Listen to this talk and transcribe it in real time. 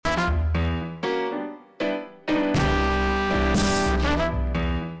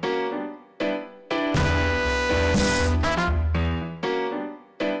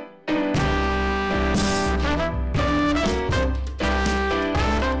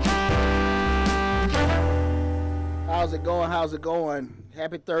How's it going? How's it going?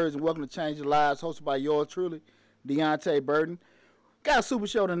 Happy Thursday and welcome to Change Your Lives, hosted by yours truly, Deontay Burton. Got a super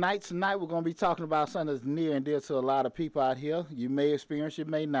show tonight. Tonight we're going to be talking about something that's near and dear to a lot of people out here. You may experience, you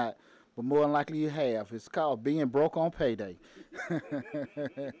may not, but more than likely you have. It's called being broke on payday.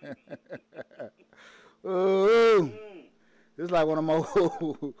 Oh, it's like one of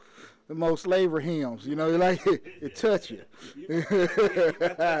the most slavery hymns. You know, like it touch you.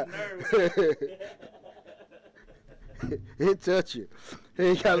 It touch you.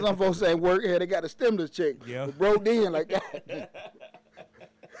 Hey, got some folks saying work here. They got a stimulus check. Yeah. Broke in like that.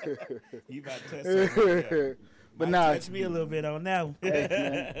 You about to touch something. But Might nah, touch me a little bit on that one.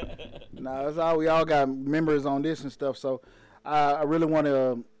 nah, it's all we all got members on this and stuff. So I really want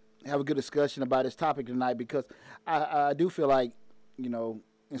to have a good discussion about this topic tonight because I do feel like, you know,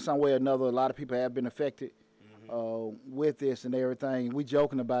 in some way or another, a lot of people have been affected with this and everything. We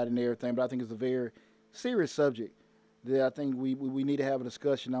joking about it and everything, but I think it's a very serious subject that I think we need to have a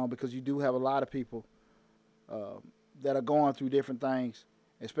discussion on because you do have a lot of people that are going through different things,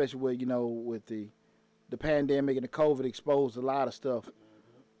 especially with, you know, with the pandemic and the COVID exposed a lot of stuff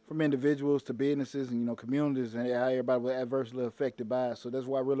from individuals to businesses and, you know, communities and how everybody was adversely affected by it. So that's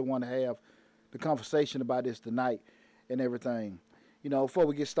why I really want to have the conversation about this tonight and everything. You know, before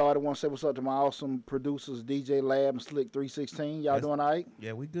we get started, I want to say what's up to my awesome producers, DJ Lab and Slick 316. Y'all doing all right?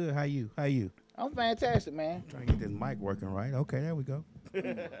 Yeah, we good. How you? I'm fantastic, man. Trying to get this mic working right. Okay, there we go.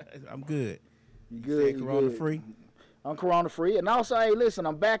 I'm good. You good? You You Corona good. free? I'm Corona free. And also, hey, listen,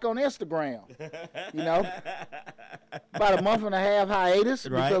 I'm back on Instagram. You know, about a month and a half hiatus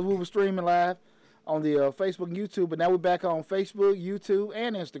Right. because we were streaming live on the Facebook and YouTube. But now we're back on Facebook, YouTube,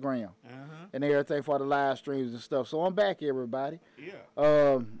 and Instagram and everything for the live streams and stuff. So I'm back, everybody.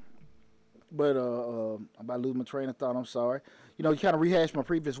 Yeah. But I'm about to lose my train of thought. I'm sorry. You know, you kind of rehashed my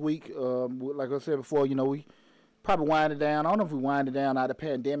previous week. Like I said before, you know, we probably winded down. I don't know if we winded down out of the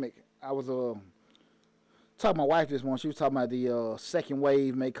pandemic. I was talking to my wife this morning. She was talking about the second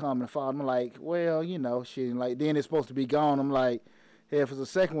wave may come in the fall. I'm like, well, you know, then it's supposed to be gone. I'm like, yeah, if it's a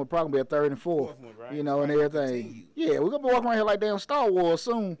second one, probably be a third and fourth. One, right? You know, and Right, everything. continue. Yeah, we're gonna be walking around here like damn Star Wars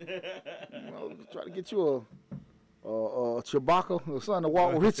soon. You know, try to get you a Chewbacca or something to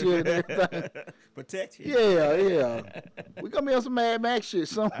walk with you and everything. Protect you. Yeah. We're going to be on some Mad Max shit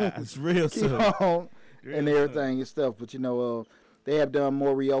soon. It's real Keep soon. on Real and everything and stuff. But, you know, they have done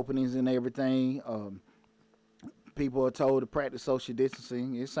more reopenings and everything. People are told to practice social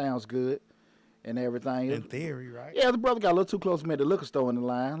distancing. It sounds good and everything. In theory, right? Yeah, the brother got a little too close to me at the liquor store in the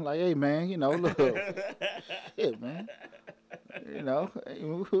line. Like, hey, man, you know, look. Shit, man. You know,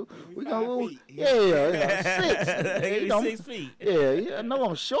 we gonna, 5 feet. yeah, 6. Give You me know, 6 feet. yeah, I know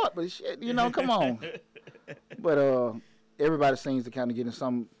I'm short, but shit, you know, come on. But everybody seems to kind of get in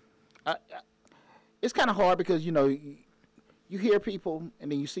some. It's kind of hard because you know you hear people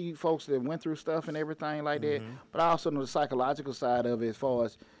and then you see folks that went through stuff and everything like that. But I also know the psychological side of it, as far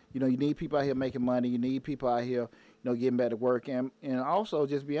as you know, you need people out here making money. You need people out here, you know, getting back to work, and also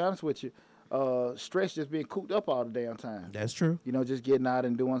just be honest with you. Stress just being cooped up all the damn time. That's true. You know, just getting out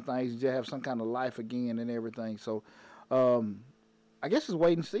and doing things, just have some kind of life again and everything. So, I guess it's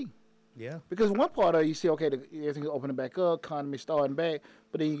wait and see. Yeah. Because one part of it, you see, okay, everything's opening back up, economy starting back,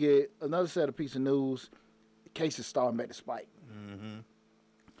 but then you get another set of piece of news, cases starting back to spike.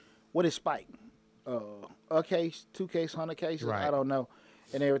 What is spike? A case, 2 cases, 100 cases? Right. I don't know,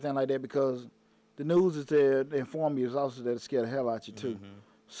 and everything like that. Because the news is there to inform you, is also there to scare the hell out you too.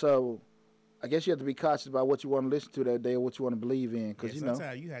 So. I guess you have to be cautious about what you want to listen to that day or what you want to believe in, because you know.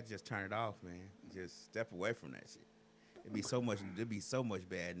 Sometimes you have to just turn it off, man. Just step away from that shit. It'd be so much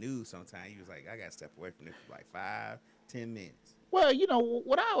bad news. Sometimes you was like, I gotta step away from this for like 5-10 minutes. Well, you know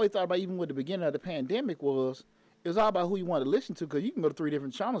what I always thought about, even with the beginning of the pandemic, was it was all about who you want to listen to, because you can go to 3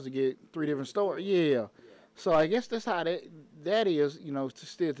 different channels to get 3 different stories. Yeah. So I guess that's how that is, you know,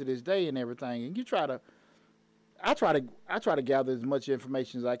 still to this day and everything. And you try to. I try to gather as much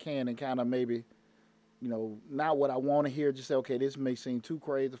information as I can and kind of maybe, you know, not what I want to hear. Just say, okay, this may seem too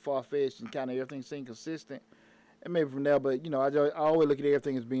crazy, far-fetched, and kind of everything seem consistent. And maybe from there, but, you know, I always look at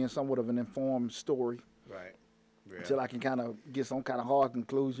everything as being somewhat of an informed story. Right. Yeah. Until I can kind of get some kind of hard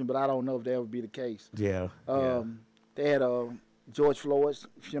conclusion, but I don't know if that would be the case. Yeah. They had George Floyd's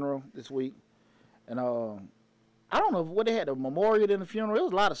funeral this week. And I don't know what they had, a memorial in the funeral. There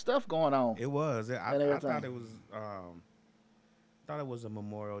was a lot of stuff going on. It was. I everything. thought it was. Thought it was a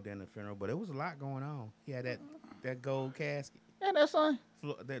memorial than the funeral, but it was a lot going on. He had that gold casket. And that's son.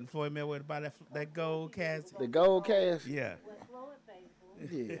 That Floyd Mayweather bought that gold casket. The gold casket. Yeah.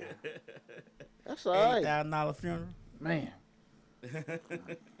 Yeah. That's all right. $8,000 funeral. Man.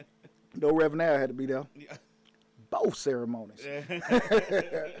 No Reverend Al had to be there. Yeah. Boy. both ceremonies.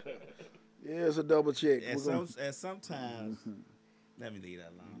 Yeah, it's a double check. And sometimes, let me leave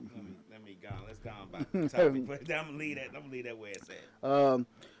that alone. Let me go. Let's go on about the topic. But I'm gonna leave that where it's at.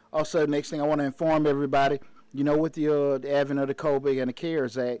 Also, next thing I want to inform everybody, with the advent of the COVID and the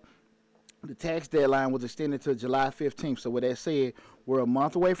CARES Act, the tax deadline was extended to July 15th. So with that said, we're a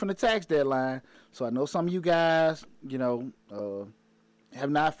month away from the tax deadline. So I know some of you guys, have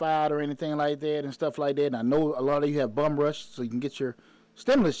not filed or anything like that and stuff like that. And I know a lot of you have bum rushed so you can get your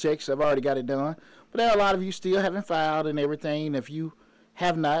stimulus checks. I've already got it done. But there are a lot of you still haven't filed and everything. And if you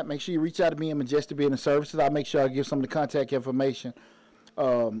have not, make sure you reach out to me at Majestic Business Services. I'll make sure I give some of the contact information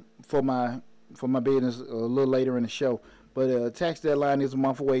for my business a little later in the show. But tax deadline is a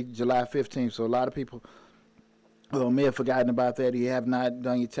month away, July 15th. So a lot of people may have forgotten about that. You have not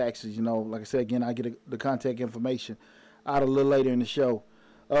done your taxes. Like I said, again, I'll get the contact information out a little later in the show.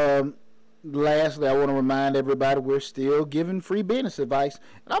 Lastly, I want to remind everybody we're still giving free business advice.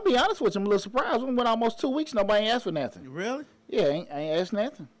 And I'll be honest with you, I'm a little surprised. We went almost 2 weeks, nobody asked for nothing. Really? Yeah, I ain't asked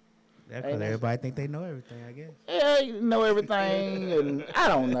nothing. That's because everybody think they know everything, I guess. Yeah, you know everything, and I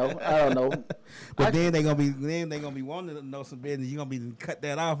don't know. But then they gonna be wanting to know some business. You gonna be cut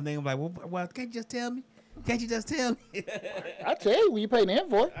that off, and they gonna be like, well, can't you just tell me? Can't you just tell me? I tell you when you pay the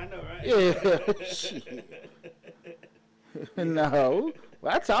invoice. I know, right? Yeah. Shit. No.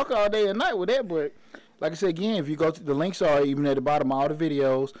 Well, I talk all day and night with that, but like I said again, if you go to the links are even at the bottom of all the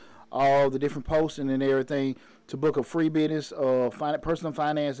videos, all the different posting and everything to book a free business personal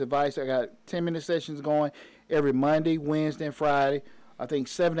finance advice. I got 10-minute sessions going every Monday, Wednesday, and Friday. I think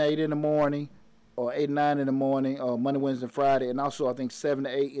 7 to 8 in the morning or 8 to 9 in the morning, Monday, Wednesday, and Friday. And also I think 7 to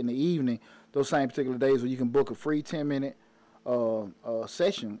 8 in the evening, those same particular days where you can book a free 10-minute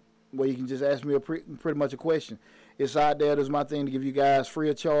session where you can just ask me pretty much a question. It's out there. There's my thing to give you guys free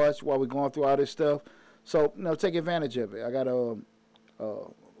of charge while we're going through all this stuff. So, take advantage of it. I got over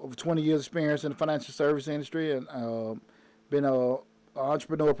 20 years experience in the financial service industry and been an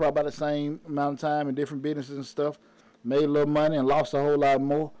entrepreneur probably about the same amount of time in different businesses and stuff. Made a little money and lost a whole lot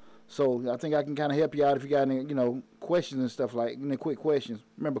more. So I think I can kind of help you out if you got any, questions and stuff like, quick questions.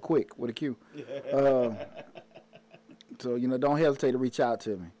 Remember, quick with a Q. So, don't hesitate to reach out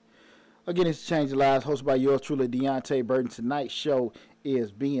to me. Again, it's Change Lives, hosted by yours truly, Deontay Burton. Tonight's show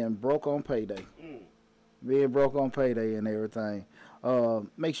is Being Broke on Payday. Being broke on payday and everything.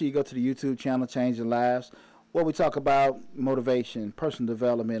 Make sure you go to the YouTube channel, Changing Lives, where we talk about motivation, personal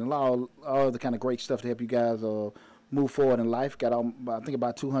development, and all the kind of great stuff to help you guys move forward in life. Got, I think,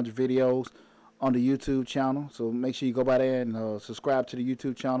 about 200 videos on the YouTube channel. So make sure you go by there and subscribe to the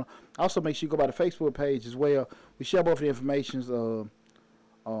YouTube channel. Also, make sure you go by the Facebook page as well. We share both the informations on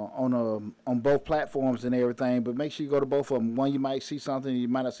both platforms and everything. But make sure you go to both of them. One, you might see something, you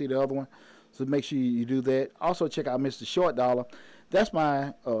might not see the other one. So make sure you do that. Also, check out Mr. Short Dollar. That's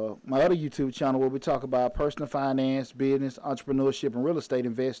my other YouTube channel where we talk about personal finance, business, entrepreneurship, and real estate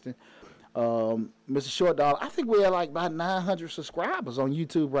investing. Mr. Short Dollar, I think we have like about 900 subscribers on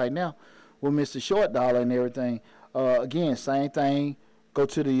YouTube right now with Mr. Short Dollar and everything. Again, same thing. Go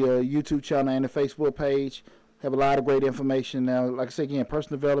to the YouTube channel and the Facebook page. Have a lot of great information now. Like I said again,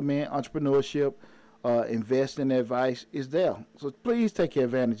 personal development, entrepreneurship, investing advice is there. So please take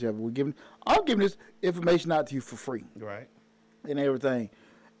advantage of it. I'm giving this information out to you for free. Right. And everything.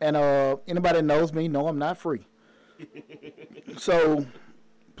 And anybody that knows me know I'm not free. So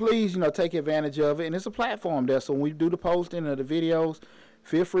please, take advantage of it. And it's a platform there. So when we do the posting of the videos,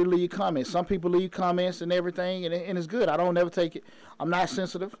 feel free to leave comments. Some people leave comments and everything, and it's good. I don't ever take it. I'm not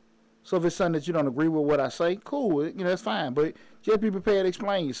sensitive. So if it's something that you don't agree with what I say, cool. That's fine. But just be prepared to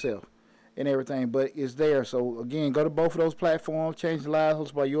explain yourself and everything. But it's there. So, again, go to both of those platforms. Change the Lives,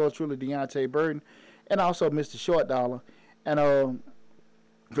 hosted by yours truly, Deontay Burton, and also Mr. Short Dollar. And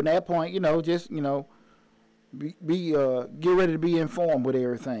from that point, just, get ready to be informed with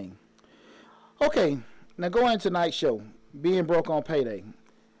everything. Okay, now going into tonight's show, Being Broke on Payday.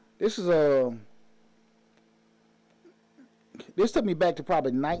 This took me back to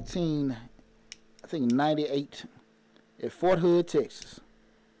probably 98 at Fort Hood, Texas.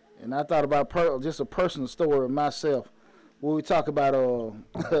 And I thought about just a personal story of myself where we talk about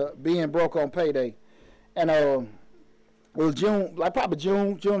being broke on payday. And it was June, July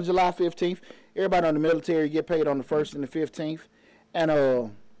 15th. Everybody on the military get paid on the 1st and the 15th. And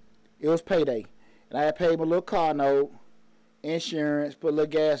it was payday. And I had paid my little car note, insurance, put a little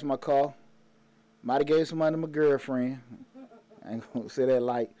gas in my car. Might have gave some money to my girlfriend. I ain't gonna say that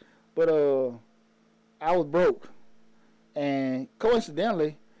like. But I was broke. And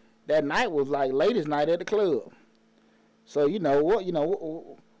coincidentally, that night was like latest night at the club. So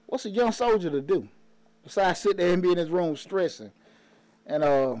what's a young soldier to do? So I sit there and be in his room stressing. And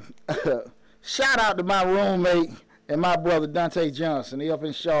shout out to my roommate and my brother Dante Johnson. He up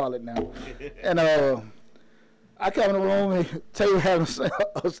in Charlotte now. And I come in the room and Taylor having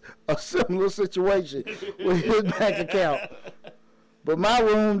a similar situation with his bank account. But my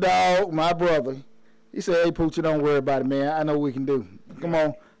room dog, my brother, he said, "Hey, Pooch, don't worry about it, man. I know what we can do. Come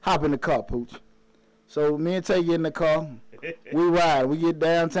on, hop in the car, Pooch." So me and Tay get in the car. We ride. We get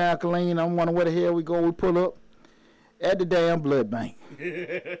downtown Killeen. I'm wondering where the hell we go. We pull up at the damn blood bank.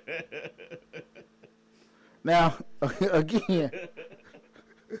 Now, again,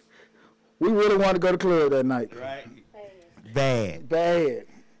 we really want to go to the club that night. Right. Bad.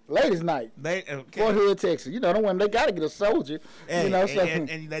 Ladies' night. Fort Hood, Texas. You know, them women, they got to get a soldier. Hey, you know,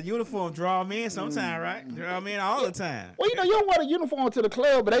 and that uniform draw them in sometime, right? Draw them in all the time. Well, you know, you don't wear a uniform to the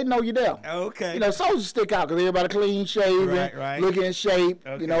club, but they know you there. Okay. You know, soldiers stick out because everybody clean shaven, right. looking in shape,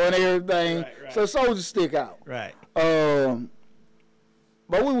 you know, and everything. Right. So soldiers stick out. Right.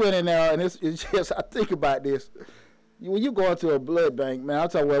 But we went in there, and it's just, I think about this. When you go into a blood bank, man, I'm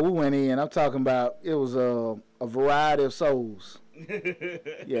talking about, we went in, I'm talking about, it was a variety of souls.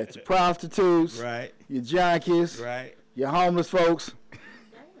 Yeah, your prostitutes, right, your junkies, right, your homeless folks,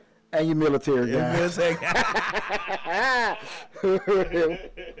 and your military guys. And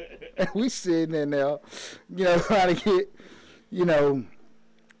we sitting in there, you know, trying to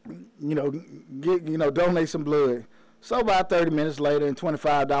get, donate some blood. So about 30 minutes later, and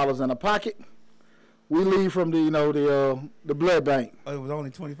 $25 in a pocket, we leave from the blood bank. Oh, it was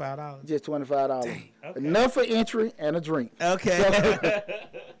only $25? Just $25. Dang, okay. Enough for entry and a drink. Okay.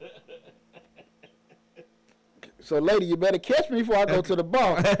 So, lady, you better catch me before I go to the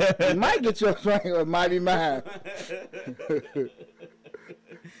bar. You might get your drink or it might be mine.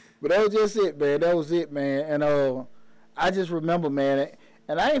 But that was just it, man. That was it, man. And I just remember, man,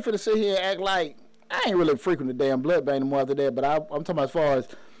 and I ain't finna sit here and act like I ain't really frequent the damn blood bank anymore after that, but I'm talking about as far as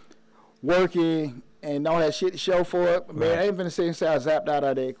working and all that shit to show for it. Right. Man, I ain't finna sit and say I zapped out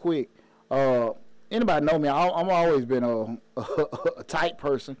of there quick. Anybody know me, I'm always been a tight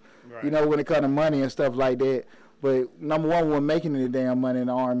person, right, you know, when it comes to money and stuff like that. But number one, we're making any damn money in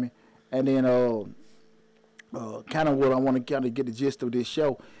the Army. And then kind of what I want to kind of get the gist of this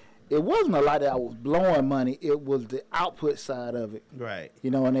show, it wasn't a lot that I was blowing money. It was the output side of it. Right.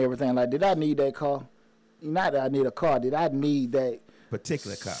 You know, and everything. Like, did I need that car? Not that I need a car. Did I need that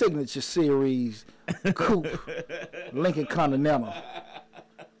particular car? Signature Series coupe Lincoln Continental.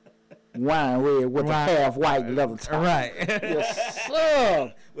 Wine red with the half white leather top. Right. Yes,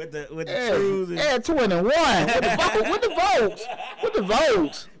 sir. With the truths. Air 21. With the Vogues. With the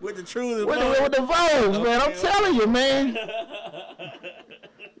Vogues. With the truths. With the Vogues, okay, man. I'm telling you, man.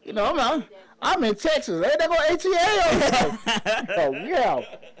 You know, I'm in Texas. Ain't that going ATA? Oh, yeah.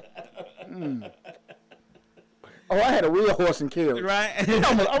 Oh, I had a real horse and carriage. Right. You know,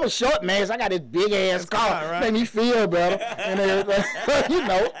 I'm a short man, so I got this big ass car. Right. Made me feel better and everything. You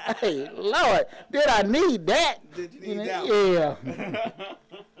know, hey, Lord, did I need that? Did you need that? Yeah.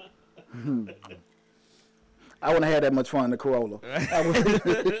 I wouldn't have had that much fun in the Corolla.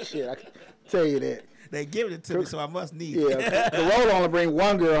 Shit, I can tell you that. They give it to me, so I must need it. Yeah, Corolla only bring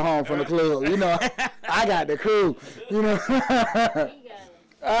one girl home from the club. You know, I got the crew. You know.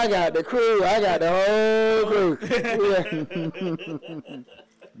 I got the crew. I got the whole crew.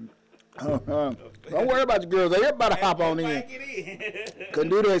 Don't worry about your girls. They're about to hop on in.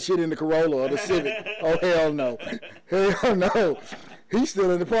 Couldn't do that shit in the Corolla or the Civic. Oh, hell no. Hell no. He's still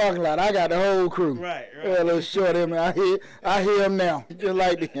in the parking lot. I got the whole crew. Right. Yeah, little short him. I hear him now. Just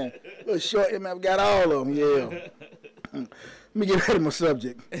like that. Little short him. I've got all of them. Yeah. Let me get rid of my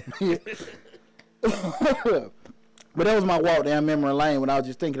subject. But that was my walk down memory lane when I was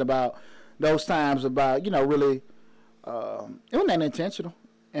just thinking about those times about, you know, really, it wasn't that intentional.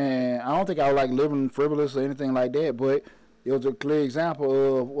 And I don't think I was like living frivolous or anything like that, but it was a clear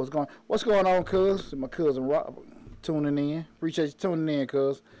example of what's going on, cuz. My cousin Rob tuning in. Appreciate you tuning in,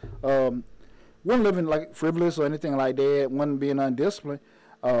 cuz. Wasn't living like frivolous or anything like that, wasn't being undisciplined.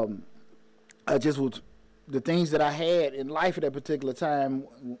 I just was, the things that I had in life at that particular time,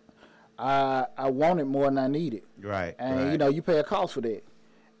 I wanted more than I needed. Right. And, you know, you pay a cost for that.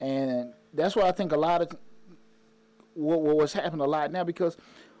 And that's why I think a lot of what's happening a lot now, because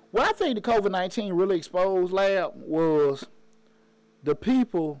what I think the COVID-19 really exposed, Lab, was the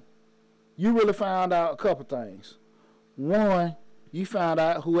people, you really found out a couple things. One, you found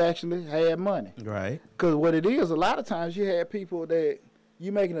out who actually had money. Right. Because what it is, a lot of times you had people that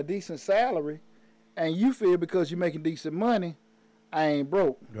you making a decent salary and you feel because you're making decent money, I ain't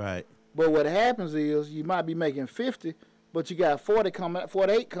broke. Right. But what happens is you might be making 50, but you got 48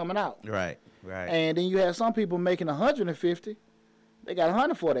 coming out. Right. Right. And then you have some people making 150. They got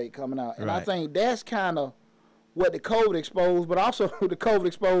 148 coming out. And I think that's kind of what the COVID exposed, but also the COVID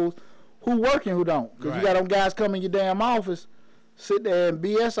exposed who work and who don't. Because you got them guys come in your damn office, sit there and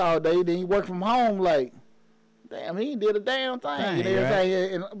BS all day, then you work from home like, damn, he did a damn thing. And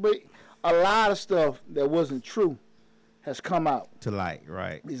everything. But a lot of stuff that wasn't true has come out. To light,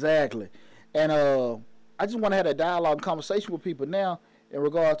 right. Exactly. And I just want to have that dialogue and conversation with people now in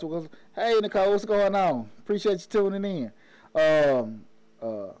regards to, hey, Nicole, what's going on? Appreciate you tuning in.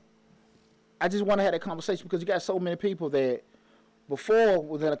 I just want to have that conversation because you got so many people that before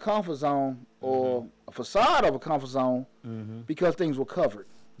was in a comfort zone or a facade of a comfort zone because things were covered.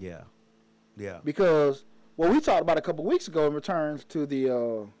 Yeah. Yeah. Because what we talked about a couple of weeks ago in returns to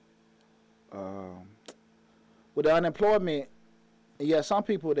the with the unemployment, you have some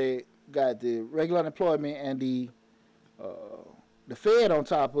people that got the regular unemployment and the Fed on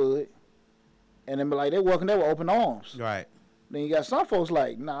top of it, and then like they're working there with open arms. Right. Then you got some folks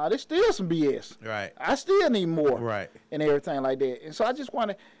like, nah, there's still some BS. Right. I still need more. Right. And everything like that. And so I just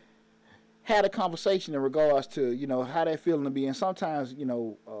want to have a conversation in regards to, you know, how that feeling to be. And sometimes, you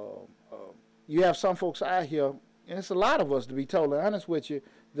know, you have some folks out here, and it's a lot of us, to be totally honest with you,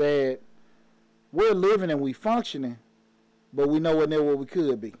 that we're living and we functioning, but we nowhere near what we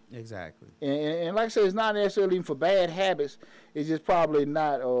could be. Exactly. And like I said, it's not necessarily even for bad habits. It's just probably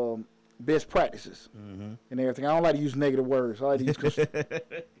not best practices and everything. I don't like to use negative words. I like to use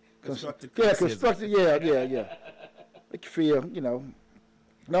constructive. Yeah. Make you feel, you know,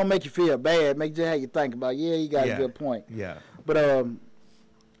 don't make you feel bad. Make you how you think about. Yeah, you got a good point. Yeah. But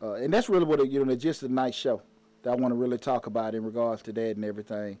and that's really what the gist of the night show that I want to really talk about in regards to that and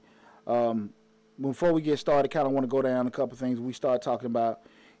everything. Before we get started, kind of want to go down a couple of things. We start talking about,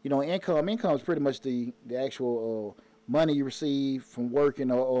 you know, income. Income is pretty much the actual money you receive from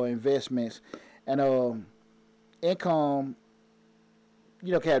working or investments. And income,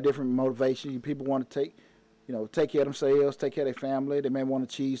 you know, can have different motivations. People want to take care of themselves, take care of their family. They may want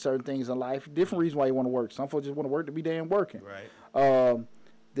to achieve certain things in life. Different reasons why you want to work. Some folks just want to work to be damn working. Right.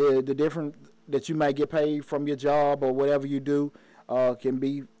 The different that you might get paid from your job or whatever you do can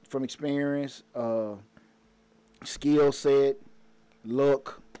be from experience, skill set,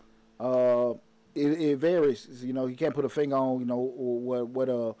 look. It varies. You know, you can't put a finger on, you know, what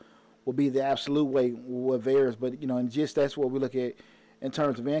will be the absolute way what varies. But, you know, and just that's what we look at in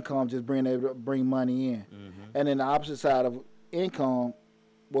terms of income, just being able to bring money in. And then the opposite side of income,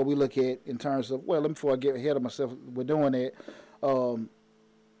 what we look at in terms of, well, before I get ahead of myself, we're doing that.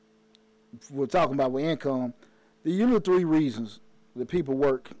 We're talking about with income, the usual 3 reasons that people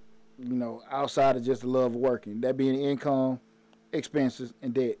work, you know, outside of just the love of working. That being income, expenses,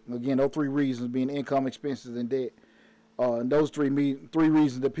 and debt. Again, those 3 reasons being income, expenses, and debt. And those three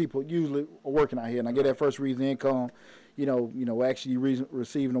reasons that people usually are working out here. And I get that first reason, income, you know, actually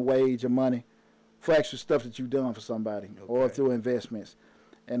receiving a wage or money for extra stuff that you've done for somebody or through investments.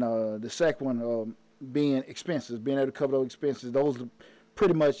 And the second one being expenses, being able to cover those expenses. Those are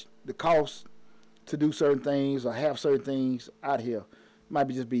pretty much the cost to do certain things or have certain things out here. Might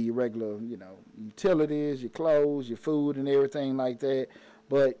be just be your regular, you know, utilities, your clothes, your food, and everything like that.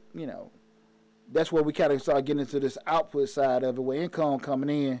 But, you know, that's where we kind of start getting into this output side of it, where income coming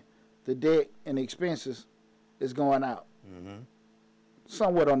in, the debt and the expenses is going out.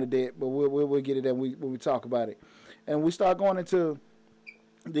 Somewhat on the debt, but we'll get it there when we talk about it. And we start going into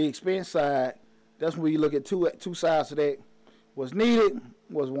the expense side. That's when you look at two sides of that: what's needed,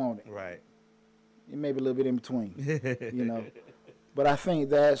 what's wanted. Right. It may be a little bit in between, you know. But I think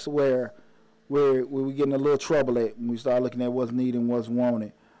that's where we get in a little trouble at when we start looking at what's needed and what's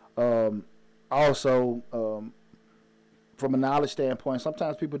wanted. Also, from a knowledge standpoint,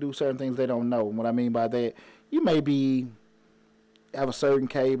 sometimes people do certain things they don't know. And what I mean by that, you may have a certain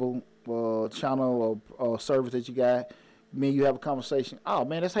cable or channel or service that you got. You have a conversation, oh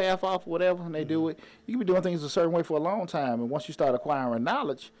man, that's half off or whatever, and they do it. You can be doing things a certain way for a long time, and once you start acquiring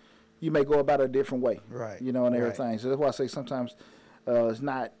knowledge, you may go about it a different way. Right. You know, and everything. So that's why I say sometimes it's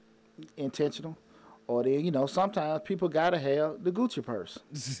not intentional. Or then, you know, sometimes people gotta have the Gucci purse.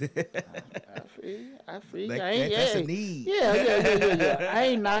 I feel. That's a need. Yeah. I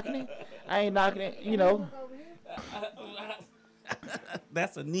ain't knocking it. You know.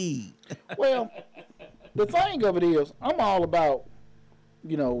 That's a need. Well, the thing of it is, I'm all about,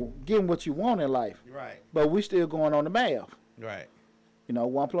 you know, getting what you want in life. Right. But we still going on the math. Right. You know,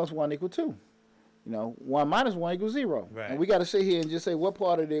 1 + 1 = 2. You know, 1 - 1 = 0. Right. And we got to sit here and just say what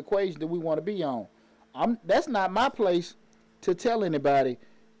part of the equation do we want to be on. That's not my place to tell anybody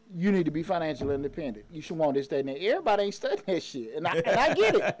you need to be financially independent. You should want this, that, and that. Everybody ain't studying that shit, and I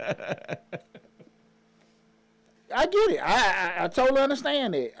get it. I get it. I totally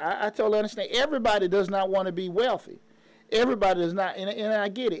understand that. I totally understand. Everybody does not want to be wealthy. Everybody does not, and I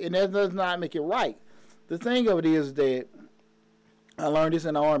get it. And that does not make it right. The thing of it is that I learned this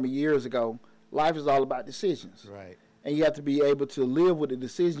in the Army years ago. Life is all about decisions. Right. And you have to be able to live with the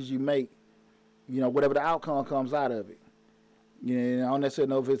decisions you make, whatever the outcome comes out of it. I don't necessarily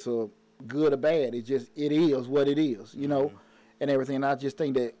know if it's a good or bad. It is what it is, and everything. And I just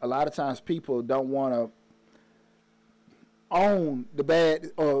think that a lot of times people don't want to own the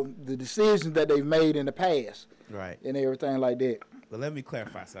bad or the decisions that they've made in the past. Right. And everything like that. But let me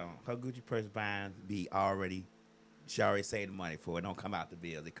clarify something. Her Gucci purse buying be already, she already saved the money for it. Don't come out the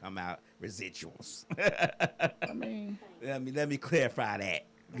bills. It come out residuals. I mean. Let me clarify that.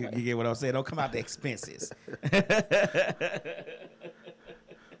 You get what I'm saying? Don't come out the expenses.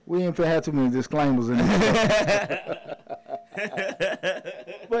 We ain't have too many disclaimers in there.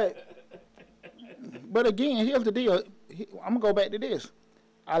 But again, here's the deal. I'm going to go back to this.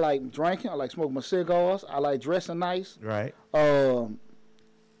 I like drinking. I like smoking my cigars. I like dressing nice. Right. I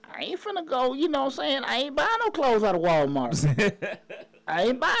ain't finna go, you know what I'm saying? I ain't buying no clothes out of Walmart. I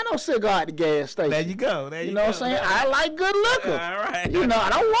ain't buying no cigar at the gas station. There you go. You know what I'm saying? I like good liquor. All right. I don't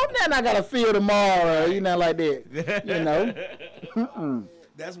want that and I got to feel tomorrow, like that.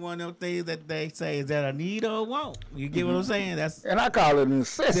 That's one of them things that they say, is that a need or a want? You get what I'm saying? And I call it a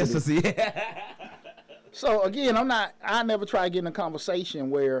necessity. Necessity. So again, I never try to get in a conversation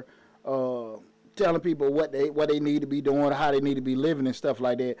where telling people what they need to be doing, how they need to be living and stuff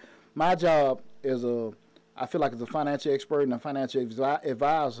like that. My job I feel like as a financial expert and a financial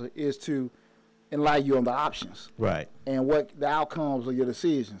advisor is to enlighten you on the options. Right. And what the outcomes of your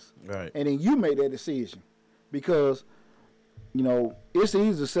decisions. Right. And then you make that decision. Because, it's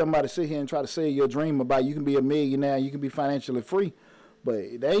easy for somebody to sit here and try to sell your dream about you can be a millionaire, you can be financially free.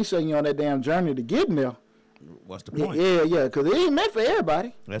 But they ain't sending you on that damn journey to getting there. What's the point? Yeah, because it ain't meant for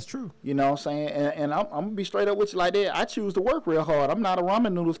everybody. That's true. You know what I'm saying? And I'm going to be straight up with you like that. I choose to work real hard. I'm not a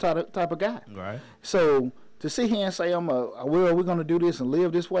ramen noodles type of guy. Right. So to sit here and say we're going to do this and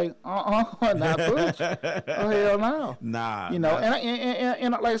live this way, not push. Oh, hell no. Nah.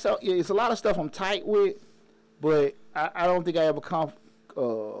 And like I said, it's a lot of stuff I'm tight with, but I don't think I ever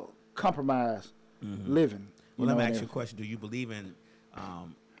compromise living. Well, let me ask you a question. Do you believe in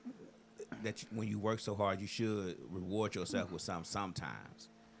that when you work so hard, you should reward yourself with sometimes?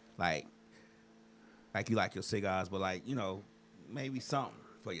 Like you like your cigars, but maybe something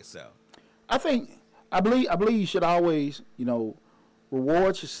for yourself. I believe you should always,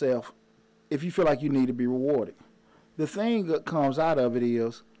 reward yourself if you feel like you need to be rewarded. The thing that comes out of it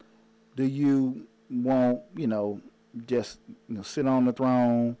is, do you want, just sit on the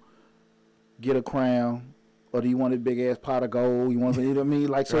throne, get a crown, or do you want a big ass pot of gold? You want to, what I mean?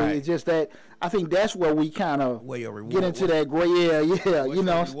 Like, so right. It's just that I think that's where we kind of get into that gray area. Yeah,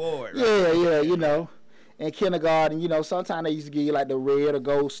 reward, right? Yeah, In kindergarten, sometimes they used to give you like the red or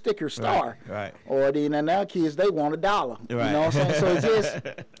gold sticker star. Right. Or then now kids, they want $1. Right. You know what I'm saying? So it's just,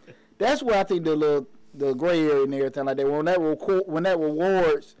 that's where I think the gray area and everything like that, when that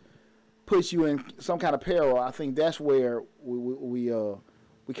rewards puts you in some kind of peril, I think that's where we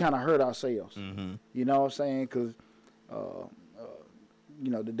kind of hurt ourselves. Mm-hmm. You know what I'm saying? Because,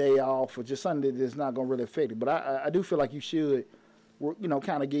 the day off or just something that's not going to really affect it. But I do feel like you should,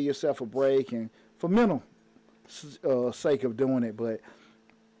 kind of give yourself a break and for mental sake of doing it. But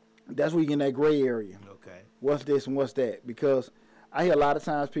that's where you get in that gray area. Okay. What's this and what's that? Because I hear a lot of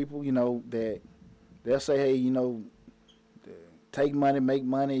times people, that they'll say, hey, take money, make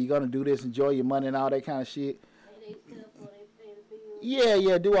money. You're going to do this, enjoy your money and all that kind of shit.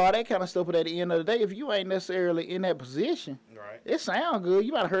 Yeah, do all that kind of stuff. But at the end of the day, if you ain't necessarily in that position, right. It sounds good.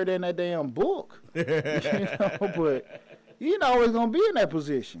 You might have heard that in that damn book. But you ain't always going to be in that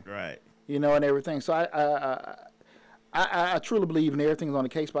position. Right. And everything. So I truly believe in everything's on a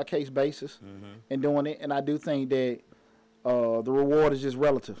case-by-case basis and doing it. And I do think that the reward is just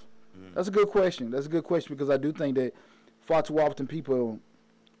relative. That's a good question. Because I do think that far too often people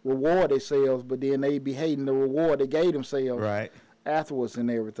reward themselves, but then they be hating the reward they gave themselves. Right. Afterwards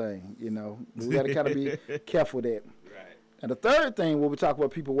and everything, we got to kind of be careful with that. Right. And the third thing, what we talk about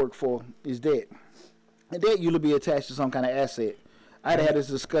people work for, is debt. And debt usually be attached to some kind of asset. I had this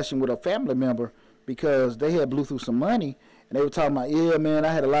discussion with a family member because they had blew through some money, and they were talking about, yeah, man,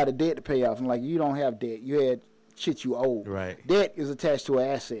 I had a lot of debt to pay off. I'm like, you don't have debt. You had shit you owed. Right. Debt is attached to an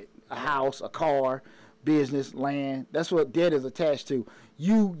asset, a house, a car, business, land. That's what debt is attached to.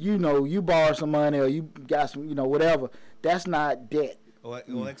 You borrow some money or you got some, whatever. That's not debt.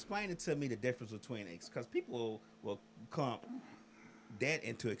 Well, explain it to me the difference between because people will clump debt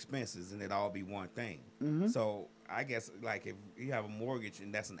into expenses and it all be one thing. So I guess like if you have a mortgage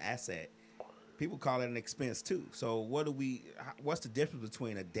and that's an asset, people call it an expense too. So what's the difference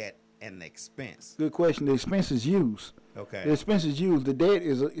between a debt and an expense? Good question. The expense is used. Okay. The expense is used. The debt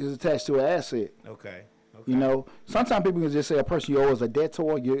is attached to an asset. Okay. You know, sometimes people can just say a person you owe is a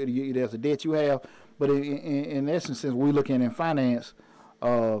debtor. There's a debt you have, but in essence, since we're looking in finance,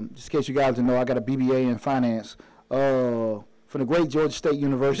 just in case you guys didn't know, I got a BBA in finance from the great Georgia State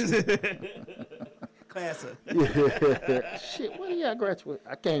University. Class of. Yeah. Shit, what did I graduate?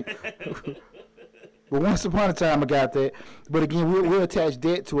 I can't. But once upon a time, I got that. But again, we'll attach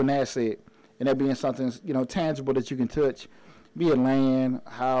debt to an asset, and that being something tangible that you can touch, be it land,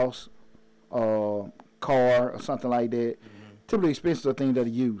 house, car, or something like that. Typically, expenses are things that are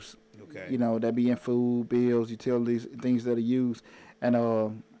used. Okay. You know, that be in food, bills, utilities, things that are used. And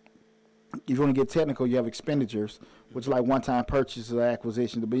if you want to get technical, you have expenditures, which is like one-time purchases or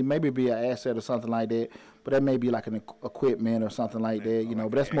acquisitions. Maybe be an asset or something like that. But that may be like an equipment or something like that. You know,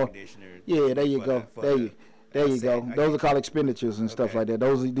 but that's more. Yeah, there you go. There you go. Those are called expenditures and stuff like that.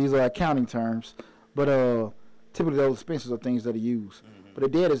 These are accounting terms. But typically, those expenses are things that are used. But the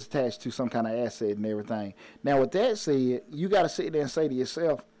debt is attached to some kind of asset and everything. Now, with that said, you got to sit there and say to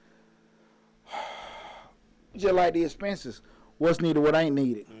yourself, just like the expenses, what's needed, what ain't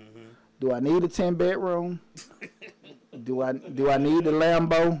needed. Do I need a 10-bedroom? do I need the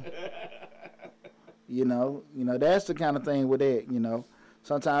Lambo? You know, that's the kind of thing with that. You know,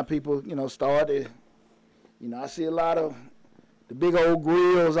 sometimes people, start to, I see a lot of the big old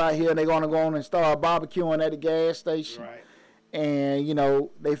grills out here, and they're gonna go on and start barbecuing at the gas station. Right. And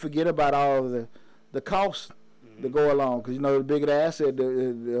they forget about all of the costs that go along, because the bigger the asset,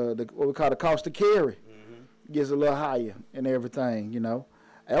 the what we call the cost to carry gets a little higher and everything.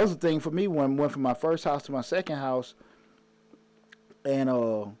 That was the thing for me when I went from my first house to my second house, and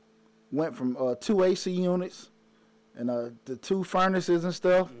went from 2 AC units and the 2 furnaces and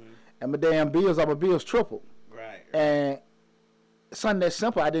stuff, and my damn bills, all my bills tripled. Right. And something that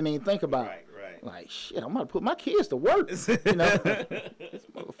simple I didn't even think about. Right. Like, shit, I'm going to put my kids to work. This motherfucker.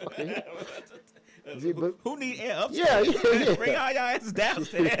 Who need air upstairs? Yeah. Bring all y'all asses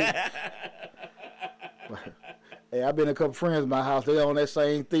downstairs. Hey, I've been a couple friends in my house. They on that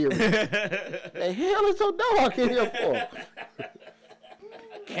same theory. The hell is so dark in here for?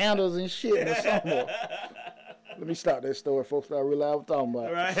 Candles and shit in the summer. Let me stop that story, folks. I realize what I'm talking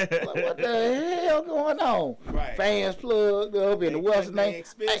about. Right. Like, what the hell going on? Right. Fans plugged up in the Western name.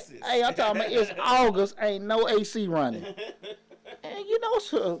 Hey, I'm talking about it's August, ain't no AC running. And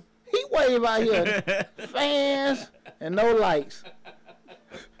so heat wave out here. Fans and no lights.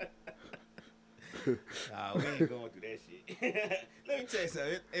 Nah, we ain't going through that shit. Let me tell you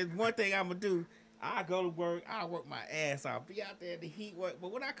something. It's one thing I'm gonna do. I go to work. I work my ass off. Be out there in the heat work.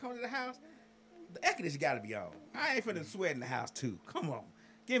 But when I come to the house, the air conditioner got to be on. I ain't finna sweat in the house too. Come on,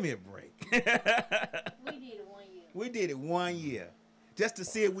 give me a break. We did it 1 year. We did it 1 year just to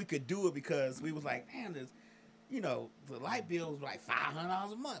see if we could do it, because we was like, man, the light bill was like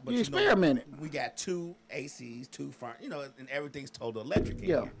 $500 a month. But you experimented. We got 2 ACs, 2 front, and everything's total electric in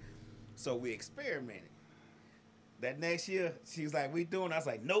Yeah. here. So we experimented. That next year, she was like, we doing. I was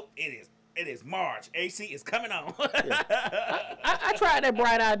like, nope, it is March. AC is coming on. I tried that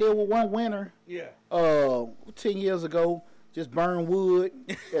bright idea with one winter. Yeah. 10 years ago. Just burn wood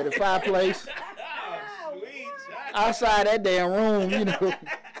at the fireplace. Oh, sweet. Outside that damn room,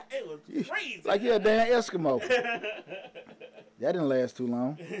 It was freezing. like you're a damn Eskimo. That didn't last too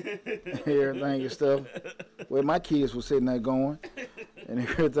long. Everything and stuff. Where my kids were sitting there going and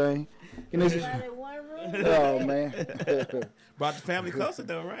everything. Everybody in one room? Oh, man. Brought the family closer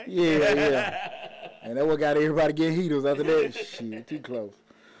though, right? Yeah. And that what got everybody get heaters after that. Shit, too close.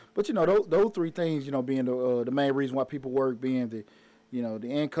 But those 3 things, being the main reason why people work, being the, the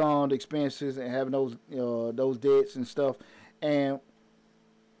income, the expenses, and having those debts and stuff. And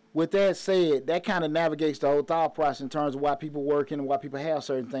with that said, that kind of navigates the whole thought process in terms of why people work and why people have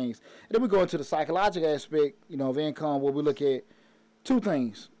certain things. And then we go into the psychological aspect, of income, where we look at 2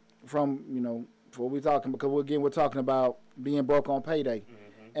 things from, what we're talking, because we're talking about being broke on payday.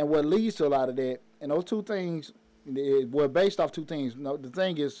 And what leads to a lot of that, and those 2 things, were based off 2 things. The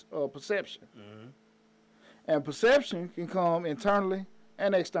thing is perception. And perception can come internally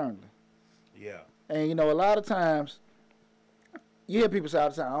and externally. Yeah. And, a lot of times, you hear people say all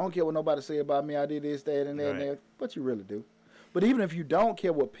the time, I don't care what nobody say about me, I did this, that, and that, and that. But you really do. But even if you don't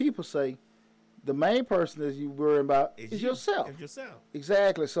care what people say, the main person that you worry about is yourself. It's yourself.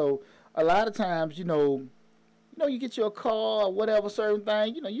 Exactly. So a lot of times, you get your car or whatever, certain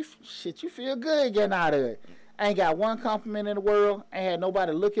thing, you feel good getting out of it. I ain't got one compliment in the world. I ain't had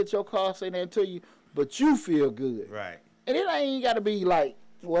nobody look at your car, say that to you, but you feel good. Right. And it ain't got to be like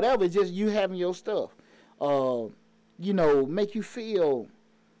whatever, it's just you having your stuff. Make you feel,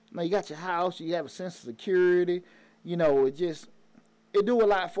 you got your house, you have a sense of security, it do a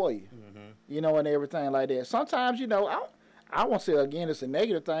lot for you, and everything like that. Sometimes, I won't say again it's a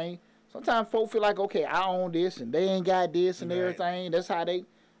negative thing. Sometimes folk feel like, okay, I own this and they ain't got this and everything. That's how they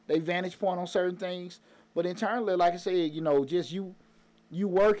vantage point on certain things. But internally, like I said, just you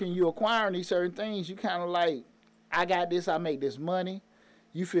working, you acquiring these certain things, you kind of like, I got this, I make this money.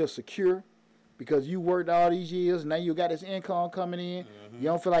 You feel secure because you worked all these years and now you got this income coming in. You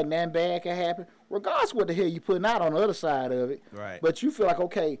don't feel like nothing bad can happen, regardless of what the hell you putting out on the other side of it. Right. But you feel like,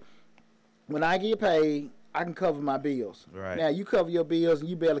 okay, when I get paid, I can cover my bills. Right. Now, you cover your bills and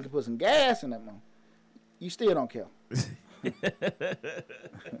you barely can put some gas in that month. You still don't care.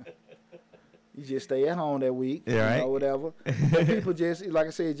 You just stay at home that week, right. Whatever. But people just, like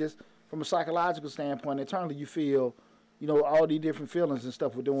I said, just from a psychological standpoint, internally you feel, all these different feelings and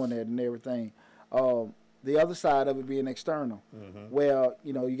stuff with doing that and everything. The other side of it being external, where,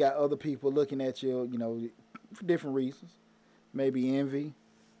 you got other people looking at you, for different reasons. Maybe envy,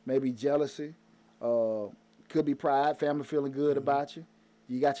 maybe jealousy, could be pride, family feeling good about you.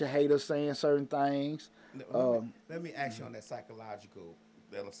 You got your haters saying certain things. Let me ask you on that psychological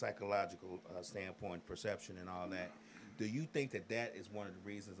standpoint, perception and all that. Do you think that is one of the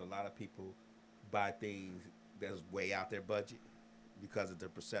reasons a lot of people buy things that's way out their budget because of their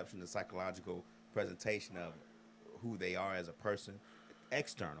perception, the psychological presentation of who they are as a person,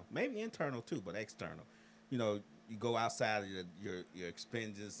 external, maybe internal too, but external. You go outside of your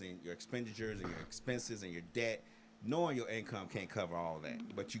expenditures and your expenses and your debt, knowing your income can't cover all that,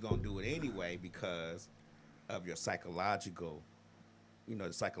 but you're gonna do it anyway because of your psychological,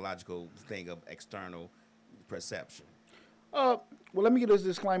 the psychological thing of external perception. Well, let me get this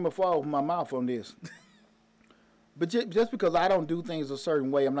disclaimer before I open my mouth on this. But just because I don't do things a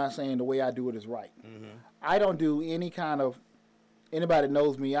certain way, I'm not saying the way I do it is right. I don't do any kind of, anybody that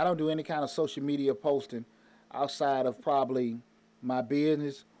knows me, I don't do any kind of social media posting outside of probably my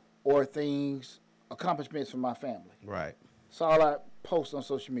business or accomplishments from my family. Right. That's all I post on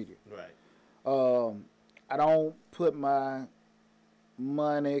social media. Right. I don't put my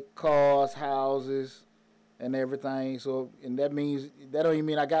money, cars, houses, and everything. So, and that don't even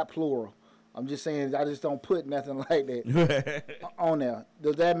mean I got plural. I'm just saying I just don't put nothing like that on there.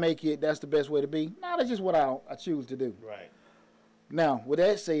 Does that make it that's the best way to be? No, that's just what I choose to do. Right. Now, with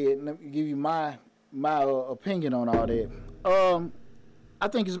that said, let me give you my opinion on all that. I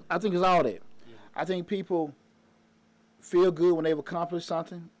think it's all that. I think people feel good when they've accomplished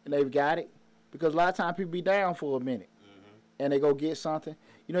something and they've got it, because a lot of times people be down for a minute and they go get something.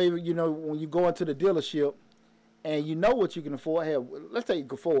 When you go into the dealership and you know what you can afford. Hell, let's say you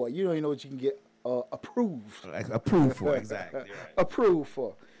can afford. You don't even know what you can get approved. Approved for, exactly. Right. Approved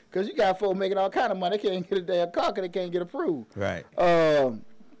for. Because you got folks making all kind of money. They can't get a damn car because they can't get approved. Right.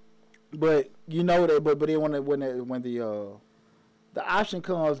 But you know that. But then when the option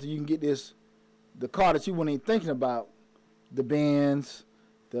comes, you can get the car that you weren't even thinking about, the Benz,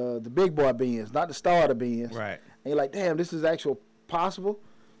 the big boy Benz, not the starter Benz. Right. And you're like, damn, this is actually possible.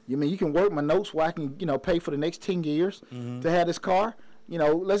 You mean you can work my notes where I can, pay for the next 10 years to have this car?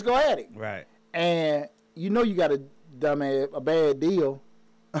 Let's go at it. Right. And you got a bad deal.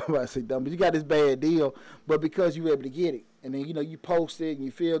 I'm about to say dumb, but you got this bad deal, but because you were able to get it, and then you post it and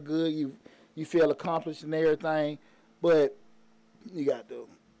you feel good, you feel accomplished and everything, but you got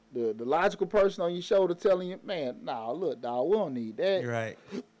the logical person on your shoulder telling you, man, nah, look, dog, we don't need that. Right.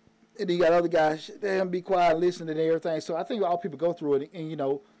 And then you got other guys, damn, be quiet, listen to everything. So I think all people go through it,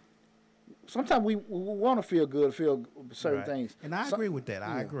 and sometimes we want to feel good, feel certain things. And I agree with that.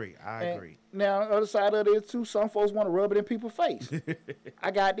 I agree. Now, on the other side of it, too, some folks want to rub it in people's face.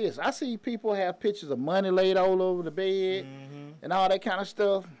 I got this. I see people have pictures of money laid all over the bed and all that kind of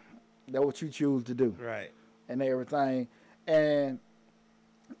stuff. That's what you choose to do. Right. And everything. And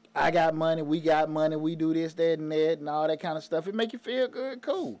I got money, we got money, we do this, that, and that, and all that kind of stuff. It make you feel good,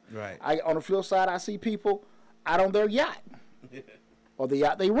 cool. Right. On the flip side, I see people out on their yacht. Or the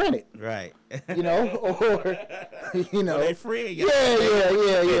yacht they rented. Right. Or they free. Yeah.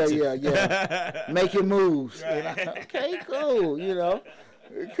 Making moves. Right. Okay, cool.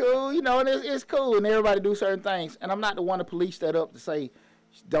 Cool. And it's cool, and everybody do certain things. And I'm not the one to police that up to say,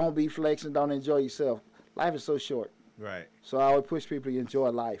 don't be flexing, don't enjoy yourself. Life is so short. Right. So I always push people to enjoy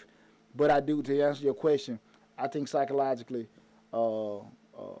life. But I do, to answer your question, I think psychologically,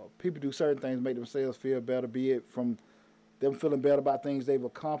 people do certain things to make themselves feel better, be it from them feeling better about things they've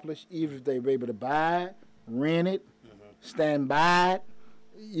accomplished, even if they're able to buy it, rent it, stand by it,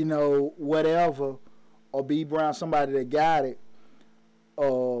 whatever, or be around somebody that got it,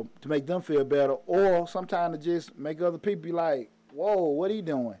 to make them feel better, or sometimes to just make other people be like, whoa, what he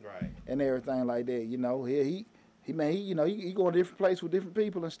doing? Right. And everything like that. He go to different places with different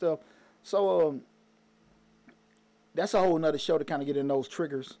people and stuff. So that's a whole nother show to kind of get in those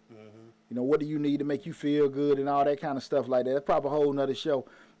triggers. What do you need to make you feel good and all that kind of stuff like that. That's probably a whole nother show.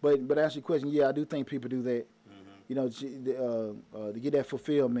 But to answer your question, yeah, I do think people do that. To get that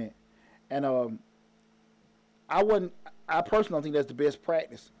fulfillment. And I personally don't think that's the best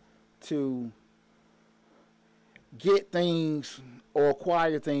practice to get things or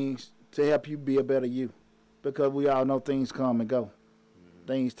acquire things to help you be a better you, because we all know things come and go.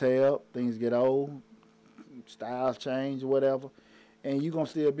 Things tear up, things get old, styles change or whatever, and you're going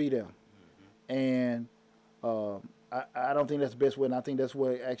to still be there. And I don't think that's the best way, and I think that's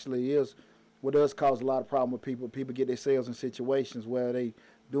what it actually is. What does cause a lot of problem with people. People get themselves in situations where they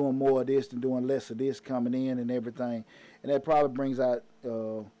doing more of this and doing less of this coming in and everything. And that probably brings out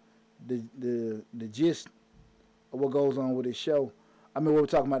the gist of what goes on with this show. I mean, we're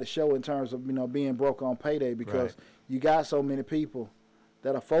talking about the show in terms of, being broke on payday, because you got so many people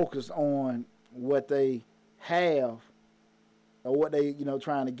that are focused on what they have or what they,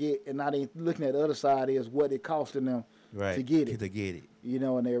 trying to get, and not even looking at the other side is what it costing them to get it.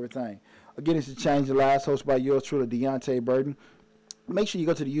 And everything. Again, it's the Change Your Lives, hosted by yours truly, Deontay Burton. Make sure you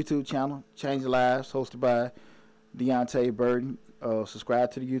go to the YouTube channel, Change Your Lives, hosted by Deontay Burton. Subscribe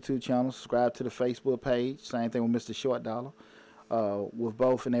to the YouTube channel, subscribe to the Facebook page. Same thing with Mr. Short Dollar, with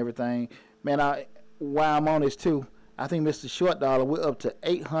both and everything. Man, while I'm on this too, I think Mr. Short Dollar, we're up to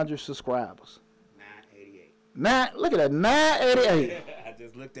 800 subscribers. 988. Look at that, 988. I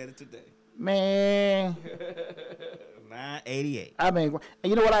just looked at it today. Man. 988. And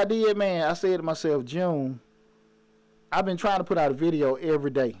you know what I did, man? I said to myself, June, I've been trying to put out a video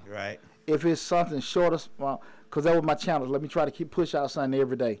every day. Right. If it's something shorter, because that was my challenge. Let me try to push out something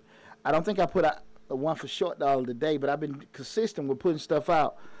every day. I don't think I put out one for Short Dollar today, but I've been consistent with putting stuff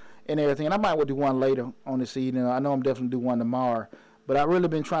out and everything. And I might do one later on this evening. I know I'm definitely do one tomorrow. But I've really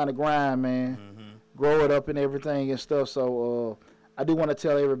been trying to grind, man. Grow it up and everything and stuff. So I do want to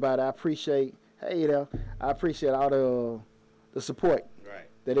tell everybody I appreciate all the support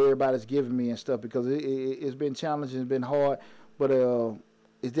that everybody's giving me and stuff, because it's been challenging, it's been hard, but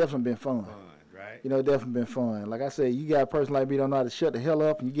it's definitely been fun. Right? It's definitely been fun. Like I said, you got a person like me don't know how to shut the hell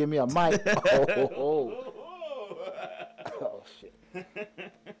up, and you give me a mic. Oh shit.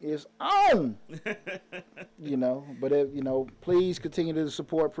 It's on. But please continue to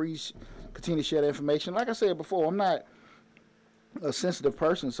support. Please continue to share the information. Like I said before, I'm not a sensitive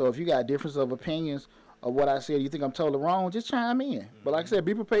person, so if you got difference of opinions of what I said, you think I'm totally wrong, just chime in. But like I said,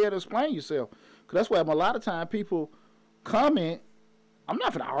 be prepared to explain yourself, because that's why a lot of time people comment. I'm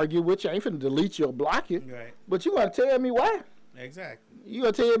not going to argue with you. I ain't finna delete you or block you. Right. But you got to tell me why. Exactly. You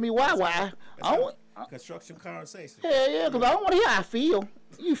got to tell me why. Construction conversation. Hell yeah, because I don't want to hear how I feel.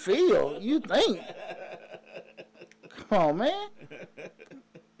 You feel. You think. Come on, man.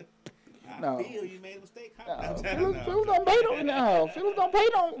 I feel you made a mistake. Phillips don't pay Phillips don't pay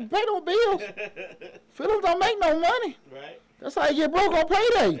no bills. Phillips don't make no money. Right. That's how you get broke on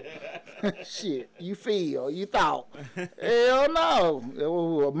payday. Shit, you feel, you thought. Hell no.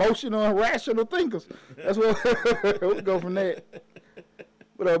 Emotional and rational thinkers. That's what we'll go from that.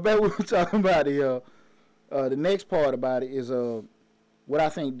 But back what we're talking about, the next part about it is what I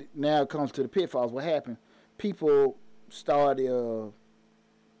think now comes to the pitfalls. What happened? People started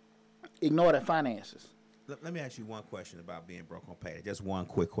ignore their finances. Let me ask you one question about being broke on payday. Just one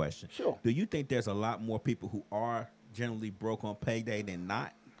quick question. Sure. Do you think there's a lot more people who are generally broke on payday than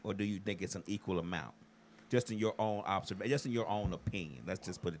not, or do you think it's an equal amount? Just in your own observation, just in your own opinion. Let's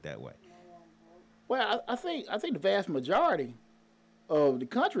just put it that way. Well, I think the vast majority of the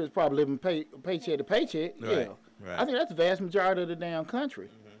country is probably living paycheck to paycheck. Right, Yeah. right. I think that's the vast majority of the damn country.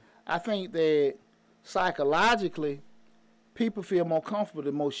 I think that psychologically, people feel more comfortable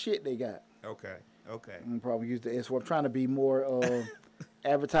the more shit they got. Okay. I'm probably use the S word. I'm trying to be more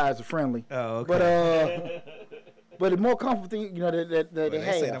advertiser friendly. Oh, okay. But the more comfortable thing, that Well, they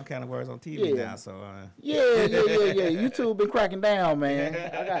have. say them kind of words on TV Yeah. now, so. Yeah. YouTube been cracking down, man.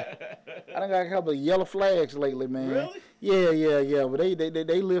 I done got a couple of yellow flags lately, man. Really? Yeah. But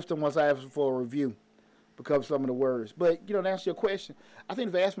they lift them once I ask for a review because of some of the words. But to answer your question, I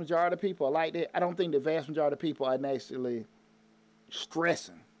think the vast majority of people are like that. I don't think the vast majority of people are actually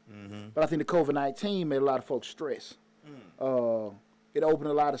stressing. But I think the COVID-19 made a lot of folks stress. it opened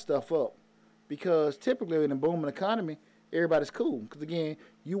a lot of stuff up. Because typically in a booming economy, everybody's cool. Because again,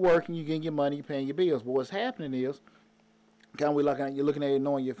 you working, you getting your money, you paying your bills. But what's happening is, kind of you're looking at it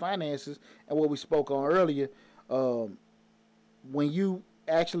knowing your finances, and what we spoke on earlier. When you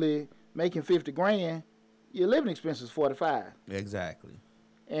actually making 50 grand, your living expenses 45. Exactly.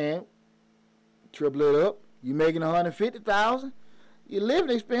 And triple it up, you making 150,000, your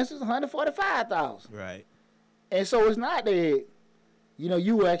living expenses 145,000. Right. And so it's not that,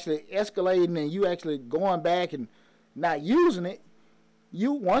 you actually escalating and you actually going back and not using it.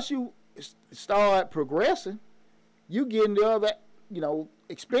 Once you start progressing, you getting the other,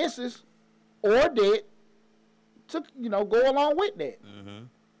 expenses or debt to, go along with that.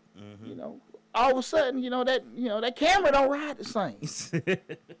 All of a sudden, that camera don't ride the same.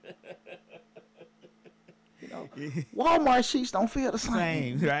 Walmart sheets don't feel the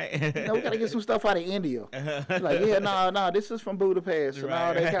same. Right? We gotta get some stuff out of India. Like, no, this is from Budapest and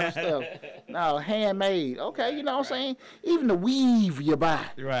all that kind of stuff. No, handmade. Okay, you know what I'm saying? Even the weave you buy,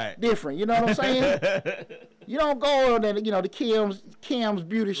 right? Different. You know what I'm saying? You don't go on the Kim's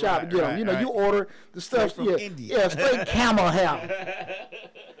beauty shop to get them. You order the stuff from India. Yeah, straight camel hair.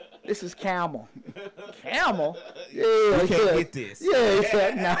 This is camel. Camel? Yeah, you can't get this.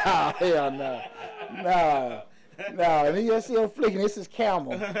 Yeah, no, hell no. No. And then you see him flicking, this is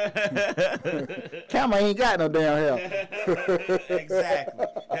camel. Camel ain't got no damn hair. Exactly.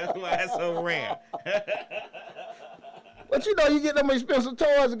 That's why it's so rare. But you get them expensive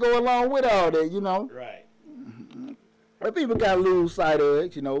toys to go along with all that, Right. But people gotta lose sight of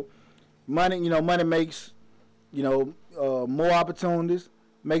it, Money makes, more opportunities,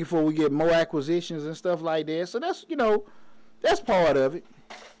 making sure we get more acquisitions and stuff like that. So that's, that's part of it.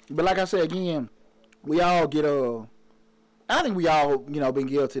 But like I said again, we all get I think we all, been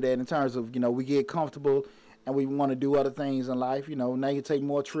guilty of that in terms of, we get comfortable and we want to do other things in life. Now you can take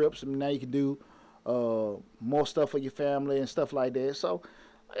more trips and now you can do more stuff for your family and stuff like that. So,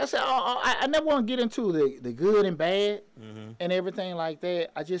 like I said, I never want to get into the good and bad and everything like that.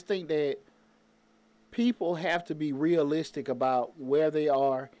 I just think that people have to be realistic about where they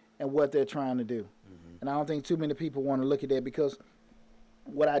are and what they're trying to do. And I don't think too many people want to look at that, because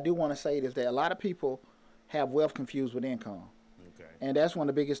what I do want to say is that a lot of people have wealth confused with income. Okay. And that's one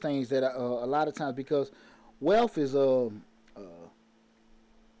of the biggest things that a lot of times, because wealth is the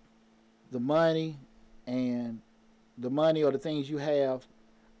money or the things you have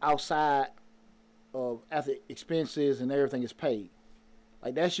outside of after expenses and everything is paid.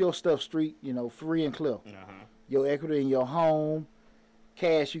 Like, that's your stuff street, free and clear. Your equity in your home,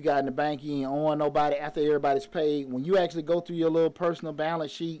 cash you got in the bank, you ain't owing nobody after everybody's paid. When you actually go through your little personal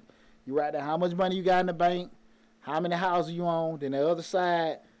balance sheet, you write down how much money you got in the bank, how many houses you own, then the other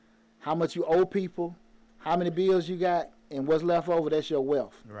side, how much you owe people, how many bills you got, and what's left over, that's your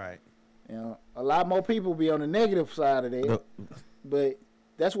wealth. Right. A lot more people be on the negative side of that, but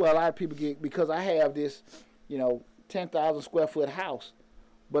that's where a lot of people get, because I have this, 10,000 square foot house,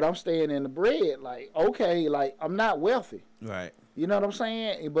 but I'm staying in the bread. Like, okay, like, I'm not wealthy. Right. You know what I'm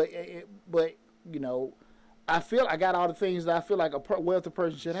saying? But I feel I got all the things that I feel like a wealthy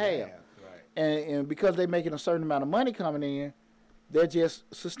person should have. Right. And because they're making a certain amount of money coming in, they're just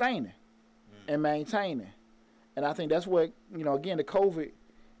sustaining and maintaining. And I think that's what, again, the COVID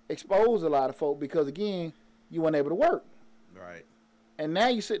exposed a lot of folk, because, again, you weren't able to work. Right. And now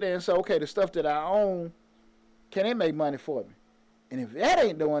you sit there and say, okay, the stuff that I own, can it make money for me? And if that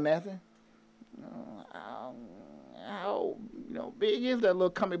ain't doing nothing, how big is that little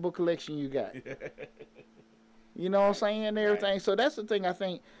comic book collection you got? You know what I'm saying? And everything. Right. So that's the thing I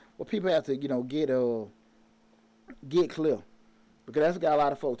think what people have to, get clear. Because that's got a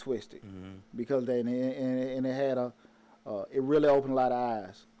lot of folks twisted. Because it had it really opened a lot of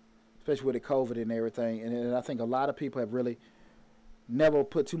eyes, especially with the COVID and everything. And I think a lot of people have really never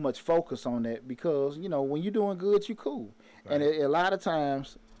put too much focus on that, because, when you're doing good, you cool. Right. And a lot of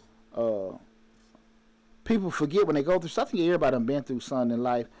times, people forget when they go through something. Everybody done been through something in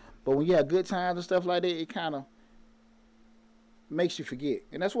life, but when you have good times and stuff like that, it kind of makes you forget.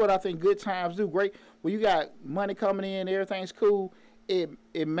 And that's what I think good times do. Great when you got money coming in, everything's cool.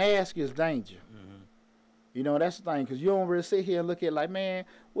 It masks danger. That's the thing, because you don't really sit here and look at it like, man,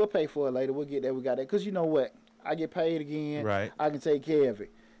 we'll pay for it later. We'll get that. We got that. Because you know what? I get paid again. Right. I can take care of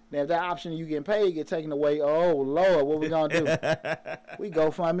it. Now, if that option of you getting paid get taken away, oh, Lord, what we going to do? We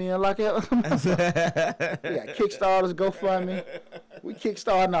GoFundMe and like that. We got Kickstarters, GoFundMe. We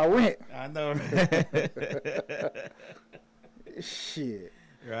kickstarting our rent. I know. Shit.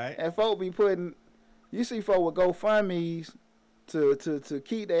 Right. And folk be putting, you see folk with GoFundMes to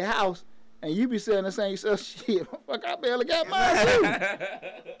keep their house, And you be saying the same stuff. Shit, fuck, I barely got mine too.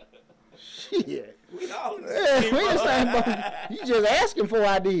 Shit. We all in the Yeah, same we in the boat. same boat. You just asking for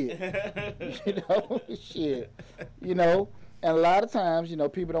I did. You know, shit. You know, and a lot of times, you know,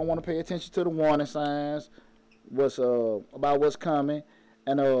 people don't want to pay attention to the warning signs, about what's coming,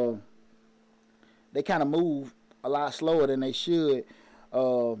 and they kind of move a lot slower than they should.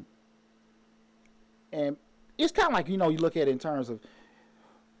 And it's kind of like, you know, you look at it in terms of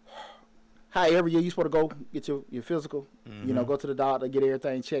how every year you're supposed to go get your physical, you know, go to the doctor, get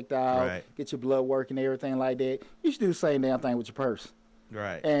everything checked out, Right. get your blood work and everything like that. You should do the same damn thing with your purse.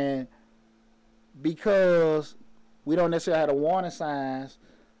 Right. And because we don't necessarily have the warning signs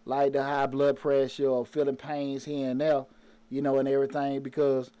like the high blood pressure or feeling pains here and there, you know, and everything,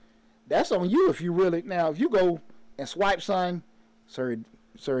 because that's on you if you really, now if you go and swipe something, sir, it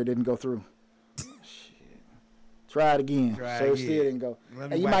didn't go through. Shit. Try it again. Try So it again. still didn't go. Let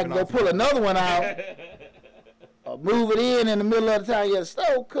me And you wipe might it go off pull now. another one out. Or move it in the middle of the time you're at the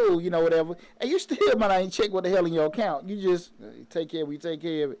stove, cool, you know, whatever. And you still might not even check what the hell in your account. You just take care of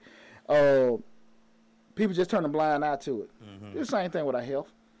it. People just turn a blind eye to it. Mm-hmm. It's the same thing with our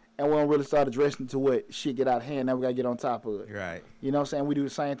health. And we don't really start addressing to what shit get out of hand. Now we got to get on top of it. Right. You know what I'm saying? We do the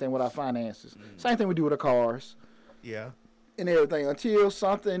same thing with our finances. Same thing we do with our cars Yeah. and everything. Until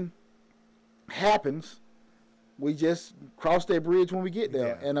something happens, we just cross that bridge when we get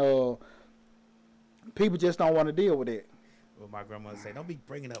there. Yeah. And people just don't want to deal with it. Well, my grandmother say, don't be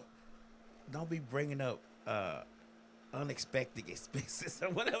bringing up unexpected expenses or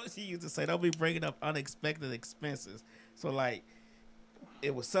whatever she used to say. Don't be bringing up unexpected expenses. So like,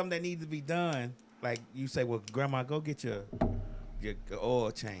 it was something that needed to be done. Like you say, well, grandma, go get your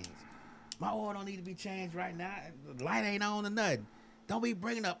oil changed. My oil don't need to be changed right now. The light ain't on or nothing. Don't be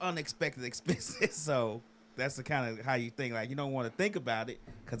bringing up unexpected expenses. So that's the kind of how you think. Like, you don't want to think about it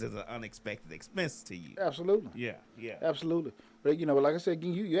because it's an unexpected expense to you. Absolutely. Yeah. Absolutely. But, you know, like I said,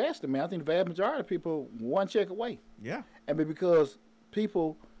 you asked them, man. I think the vast majority of people one check away. Yeah. And because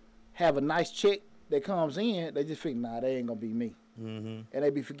people have a nice check that comes in, they just think, nah, that ain't going to be me. Mm-hmm. And they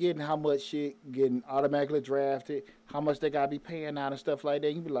be forgetting how much shit getting automatically drafted, how much they got to be paying out and stuff like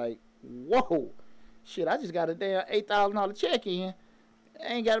that. You be like, whoa, shit, I just got a damn $8,000 check in.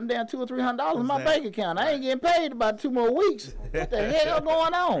 I ain't got them down $200 or $300 in my bank account. I ain't getting paid about 2 more weeks. What the hell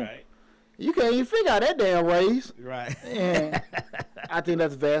going on? Right. You can't even figure out that damn raise. Right. And I think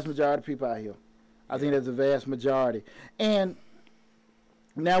that's the vast majority of people out here. I think that's the vast majority. And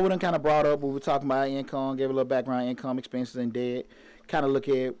now we done kind of brought up when we were talking about income, gave a little background, income, expenses, and debt. Kind of look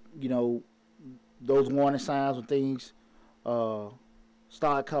at, you know, those warning signs when things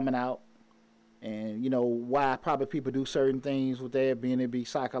start coming out. And, you know, why probably people do certain things with that, being it be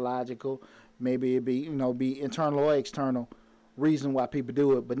psychological, maybe it be, you know, be internal or external reason why people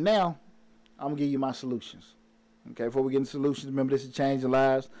do it. But now, I'm going to give you my solutions. Okay, before we get into solutions, remember this is Changing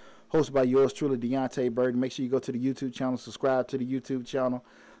Lives, hosted by yours truly, Deontay Burton. Make sure you go to the YouTube channel, subscribe to the YouTube channel.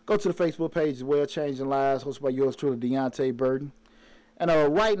 Go to the Facebook page as well, Changing Lives, hosted by yours truly, Deontay Burton. And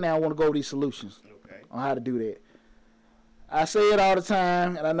right now, I want to go over these solutions on how to do that. I say it all the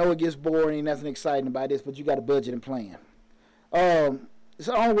time, and I know it gets boring, ain't nothing exciting about this, but you got a budget and plan. It's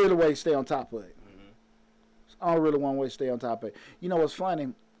the only really way to stay on top of it. It's the only really one way to stay on top of it. You know what's funny?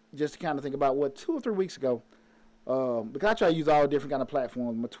 Just to kind of think about 2 or 3 weeks ago, because I try to use all different kind of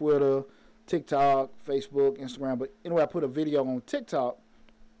platforms, my Twitter, TikTok, Facebook, Instagram. But anyway, I put a video on TikTok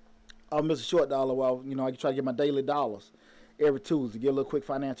of Mr. Short Dollar while, you know, I try to get my daily dollars every Tuesday, get a little quick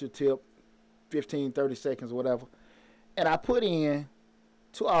financial tip, 15, 30 seconds or whatever. And I put in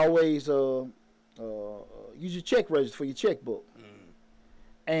to always use your check register for your checkbook.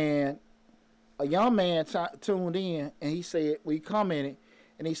 And a young man tuned in, and he said, we commented,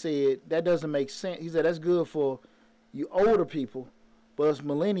 and he said, that doesn't make sense. He said, that's good for you older people, but as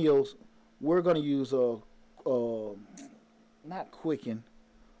millennials, we're going to use not Quicken.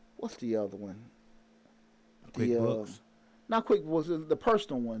 What's the other one? QuickBooks. Not Quick was the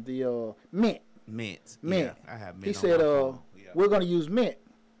personal one, the Mint. Mint. Mint. Yeah, I have Mint. He on said, my phone. Yeah. we're going to use Mint.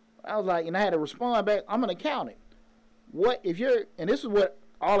 I was like, and I had to respond back, I'm an accountant. What if you're, and this is what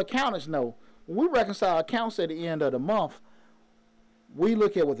all accountants know, when we reconcile accounts at the end of the month, we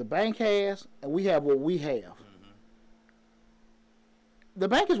look at what the bank has and we have what we have. Mm-hmm. The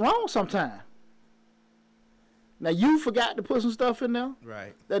bank is wrong sometimes. Now, you forgot to put some stuff in there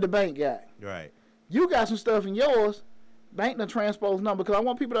Right. that the bank got. Right. You got some stuff in yours, bank done transpose number, because I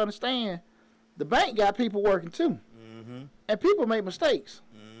want people to understand the bank got people working too. Mm-hmm. And people make mistakes.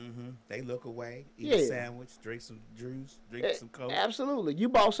 Mm-hmm. They look away, eat Yeah. a sandwich, drink some juice, drink some Coke. Absolutely. You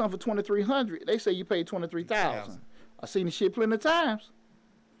bought something for $2,300. They say you paid $23,000. I seen the shit plenty of times.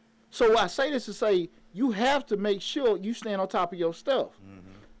 So I say this to say you have to make sure you stand on top of your stuff.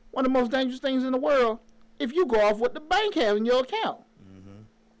 One of the most dangerous things in the world, if you go off what the bank has in your account.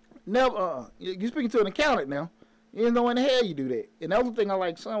 Never, you're speaking to an accountant now. You didn't know in the hell you do that. And the other thing I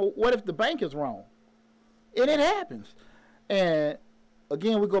like, son, what if the bank is wrong? And it happens. And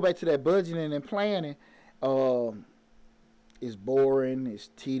again, we go back to that budgeting and planning. It's boring. It's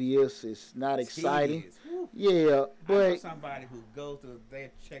tedious. It's not exciting. Yeah, but I know somebody who goes to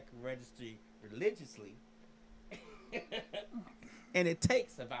their check registry religiously, and it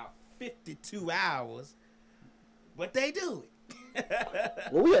takes about 52 hours, but they do it.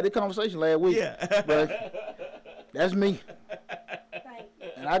 Well, we had this conversation last week. Yeah. But that's me. Thank you.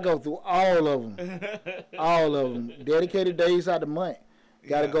 And I go through all of them. All of them. Dedicated days out of the month.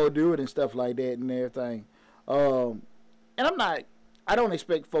 Got to go do it and stuff like that and everything. And I don't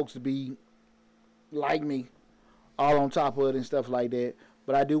expect folks to be like me, all on top of it and stuff like that.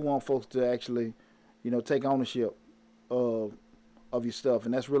 But I do want folks to actually, take ownership of your stuff.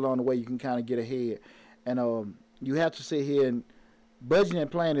 And that's really on the way you can kind of get ahead. And you have to sit here and budgeting and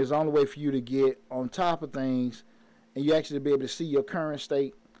planning is the only way for you to get on top of things and you actually be able to see your current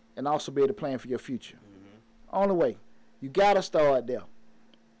state and also be able to plan for your future. Only way. You got to start there.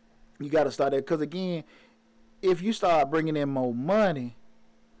 You got to start there. Because, again, if you start bringing in more money,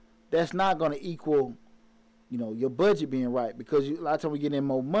 that's not going to equal, your budget being right. Because a lot of times we get in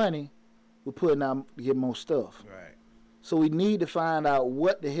more money, we're putting out to get more stuff. Right. So we need to find out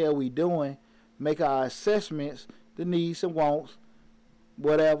what the hell we doing, make our assessments, the needs and wants,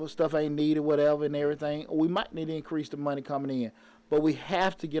 whatever, stuff ain't needed, whatever, and everything. Or we might need to increase the money coming in. But we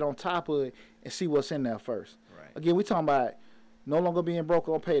have to get on top of it and see what's in there first. Right. Again, we talking about no longer being broke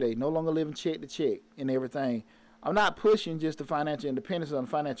on payday, no longer living check to check and everything. I'm not pushing just the financial independence and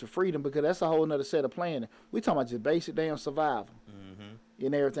financial freedom because that's a whole nother set of planning. We talking about just basic damn survival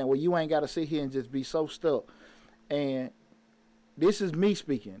and everything where you ain't got to sit here and just be so stuck. And this is me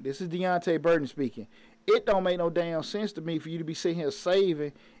speaking. This is Deontay Burton speaking. It don't make no damn sense to me for you to be sitting here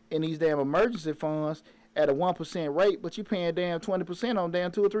saving in these damn emergency funds at a 1% rate, but you paying damn 20% on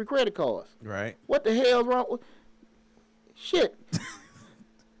damn 2 or 3 credit cards. Right. What the hell's wrong with shit?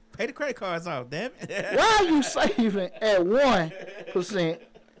 Pay the credit cards off, damn it. Why are you saving at 1%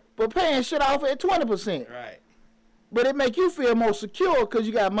 but paying shit off at 20%? Right. But it make you feel more secure because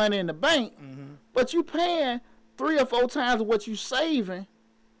you got money in the bank, but you paying 3 or 4 times of what you saving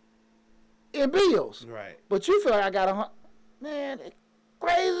in bills. Right. But you feel like I got man,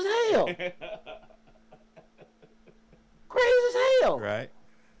 crazy as hell. Crazy as hell. Right.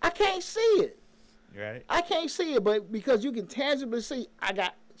 I can't see it. Right. I can't see it, but because you can tangibly see I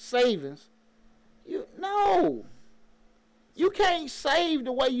got savings, you can't save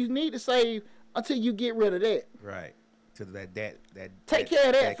the way you need to save until you get rid of that. Right. To that Take care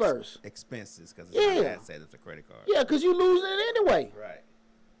of that first. Expenses, because Yeah. I said it's a credit card. Yeah, because you losing it anyway. Right.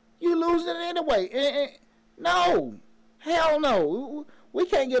 You losing it anyway. No. Hell no. We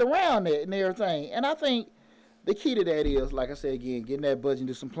can't get around that and everything. And I think the key to that is, like I said again, getting that budget and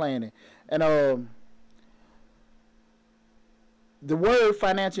do some planning. And the word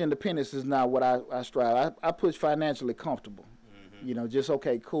financial independence is not what I strive. I push financially comfortable. Just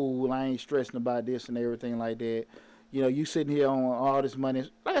okay, cool. I ain't stressing about this and everything like that. You sitting here on all this money.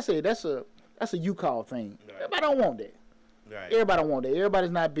 Like I said, that's a you call thing. Right. Everybody don't want that. Right. Everybody don't want that.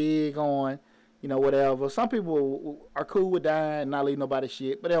 Everybody's not big on, whatever. Some people are cool with dying and not leave nobody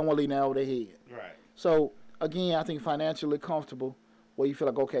shit, but they don't want to leave that over their head. Right. So, again, I think financially comfortable, where you feel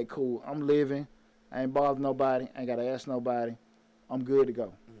like, okay, cool, I'm living. I ain't bothering nobody. I ain't got to ask nobody. I'm good to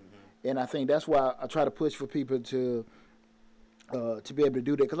go. And I think that's why I try to push for people to be able to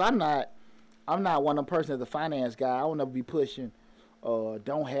do that. Because I'm not one of them persons as a finance guy. I will never be pushing,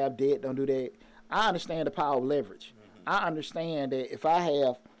 don't have debt, don't do that. I understand the power of leverage. I understand that if I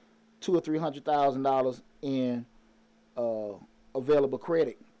have $200,000 or $300,000 in available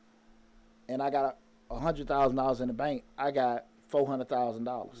credit, and I got $100,000 in the bank, I got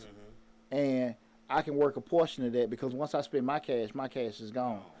 $400,000, and I can work a portion of that because once I spend my cash is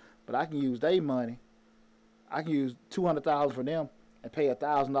gone. But I can use their money. I can use $200,000 for them and pay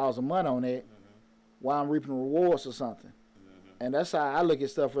 $1,000 a month on that while I'm reaping rewards or something. And that's how I look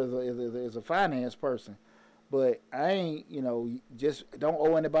at stuff as a finance person. But I ain't, just don't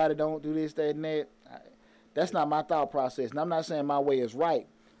owe anybody, don't do this, that, and that. That's not my thought process. And I'm not saying my way is right,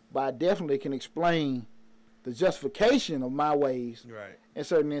 but I definitely can explain the justification of my ways in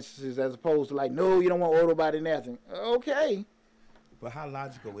certain instances as opposed to like, no, you don't want to owe nobody nothing. Okay. But how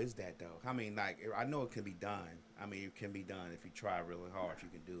logical is that, though? I mean, like, I know it can be done. I mean, it can be done if you try really hard. You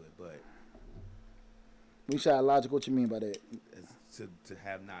can do it, but We say logical. What you mean by that? To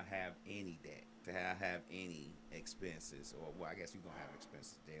have not have any debt, to have any expenses, or well, I guess you're gonna have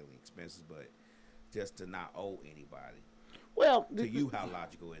expenses, daily expenses, but just to not owe anybody. Well, To you, how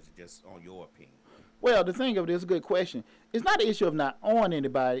logical is it? Just on your opinion. well, the thing of it is a good question. It's not the issue of not owing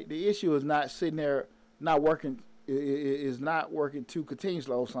anybody. The issue is not sitting there, not working. Is not working to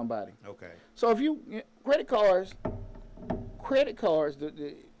continuously owe somebody. Okay. So if credit cards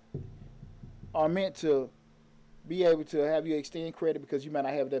are meant to be able to have you extend credit because you might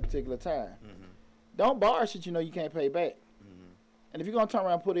not have it at that particular time. Mm-hmm. Don't borrow shit you know you can't pay back. Mm-hmm. And if you're gonna turn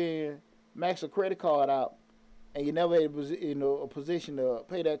around and put in max a credit card out, and you're never in a position to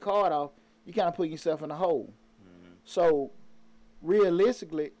pay that card off, you kind of put yourself in a hole. Mm-hmm. So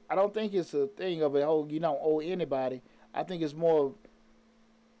realistically, I don't think it's a thing of you don't owe anybody. I think it's more of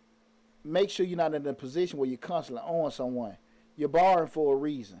make sure you're not in a position where you're constantly owing someone. You're borrowing for a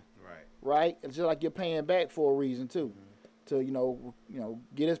reason, right? It's just like you're paying back for a reason too, to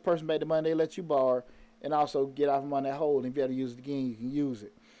get this person back the money they let you borrow, and also get off them on that hole. And if you have to use it again, you can use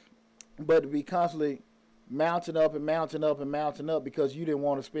it. But to be constantly mounting up and mounting up and mounting up because you didn't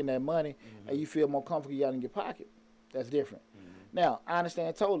want to spend that money and you feel more comfortable you got it in your pocket, that's different. Now, I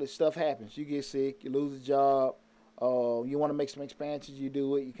understand totally. Stuff happens. You get sick. You lose a job. You want to make some expansions. You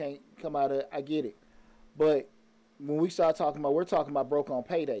do it. You can't come out of it. I get it. But when we start talking about, we're talking about broke on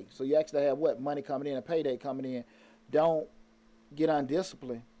payday. So you actually have what? Money coming in, a payday coming in. Don't get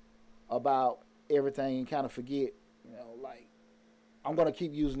undisciplined about everything and kind of forget, like, I'm going to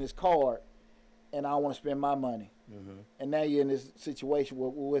keep using this card and I don't want to spend my money. Mm-hmm. And now you're in this situation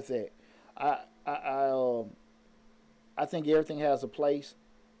with that. I think everything has a place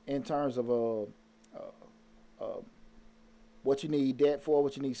in terms of what you need debt for,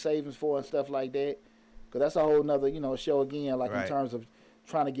 what you need savings for, and stuff like that. Because that's a whole nother, show again, like in terms of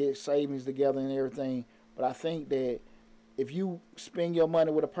trying to get savings together and everything. But I think that if you spend your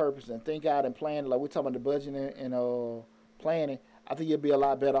money with a purpose and think out and plan, like we're talking about the budgeting and planning, I think you'll be a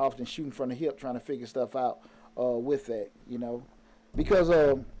lot better off than shooting from the hip trying to figure stuff out with that, Because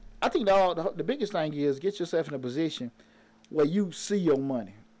I think the biggest thing is get yourself in a position where you see your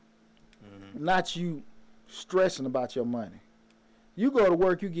money, not you stressing about your money. You go to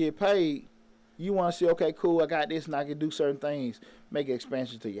work, you get paid, you want to say, okay, cool, I got this and I can do certain things, make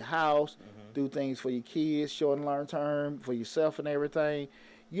expansions to your house, do things for your kids, short and long term, for yourself and everything.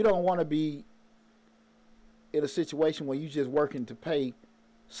 You don't want to be in a situation where you just working to pay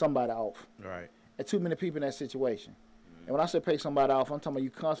somebody off. Right. And too many people in that situation. And when I say pay somebody off, I'm talking about you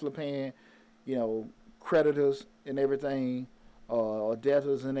constantly paying, creditors and everything, or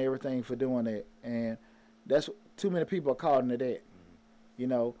debtors and everything for doing that. And that's too many people are caught into that.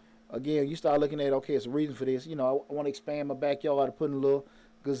 Again, you start looking at, okay, it's a reason for this. I want to expand my backyard, putting a little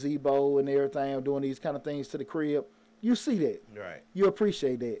gazebo and everything, or doing these kind of things to the crib. You see that. Right. You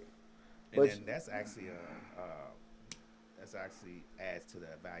appreciate that. And then that's actually adds to the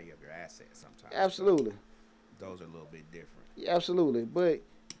value of your assets sometimes. Absolutely. Those are a little bit different. Yeah, absolutely. But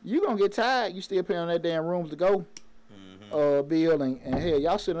you're going to get tired. You still paying on that damn rooms to go bill. And hell,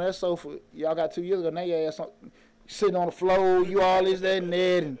 y'all sitting on that sofa. Y'all got 2 years ago. Now your ass sitting on the floor. You all this, that, and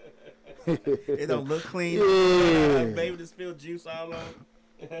that. And it don't look clean. Yeah. Baby, to spill juice all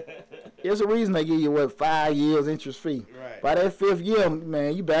over. There's a reason they give you 5 years interest free. Right. By that 5th year,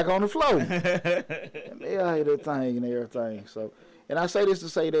 man, you back on the floor. They hate that thing and everything. So, and I say this to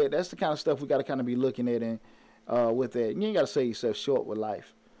say that that's the kind of stuff we got to kind of be looking at and with that. You ain't got to sell yourself short with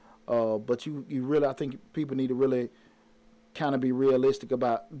life, but you really, I think people need to really kind of be realistic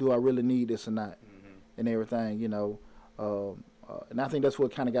about, do I really need this or not, and everything. And I think that's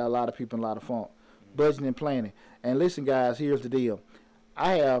what kind of got a lot of people in a lot of funk, budgeting and planning. And listen, guys, here's the deal.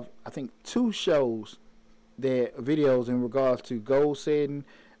 I have, I think, 2 shows videos in regards to goal setting,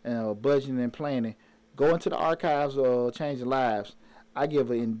 budgeting and planning. Go into the archives of Changing Lives. I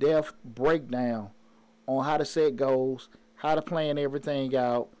give an in-depth breakdown on how to set goals, how to plan everything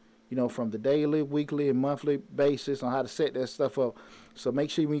out, from the daily, weekly, and monthly basis on how to set that stuff up. So make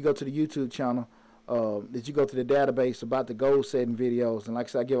sure when you go to the YouTube channel that you go to the database about the goal setting videos. And like I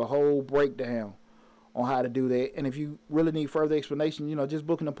said, I give a whole breakdown on how to do that. And if you really need further explanation, just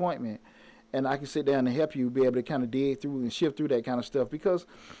book an appointment. And I can sit down and help you be able to kind of dig through and shift through that kind of stuff. Because,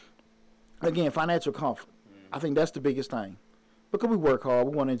 again, financial comfort, I think that's the biggest thing. Because we work hard.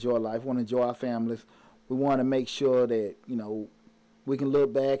 We want to enjoy life. We want to enjoy our families. We want to make sure that, we can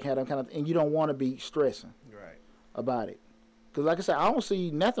look back, have them kind of, and you don't want to be stressing about it. Because, like I said, I don't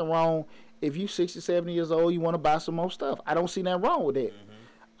see nothing wrong if you 60, 70 years old, you want to buy some more stuff. I don't see nothing wrong with that.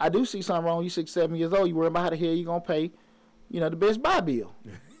 I do see something wrong. You 6, 7 years old, you worry about how the hell you going to pay, the Best Buy bill.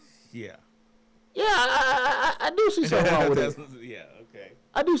 Yeah. Yeah, I do see something wrong with it. Yeah, okay.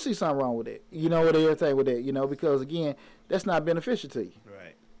 I do see something wrong with it. With everything with that. Because again, that's not beneficial to you.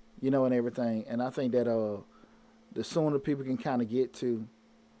 Right. And everything. And I think that the sooner people can kind of get to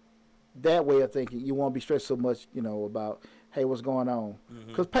that way of thinking, you won't be stressed so much, about hey, what's going on?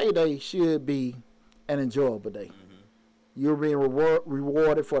 Because payday should be an enjoyable day. You're being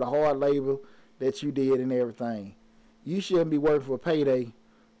rewarded for the hard labor that you did and everything. You shouldn't be working for payday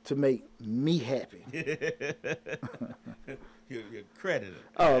to make me happy. You're creditor.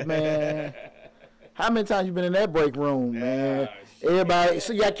 Oh, man. How many times you been in that break room, man? Everybody,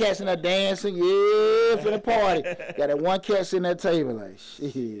 so you got cats in there dancing, yeah, for the party. Got that one cat sitting at that table like,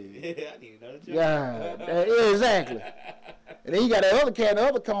 shit. Yeah, I need another job. Yeah, exactly. And then you got that other cat in the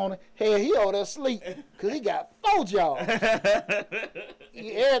other corner. Hell, he over there asleep because he got 4 jobs.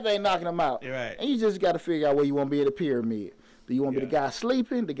 Everything knocking him out. Right. And you just got to figure out where you want to be at the pyramid. Do you want to be the guy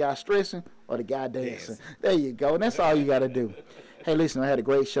sleeping, the guy stressing, or the guy dancing? Yes. There you go. And that's all you got to do. Hey, listen, I had a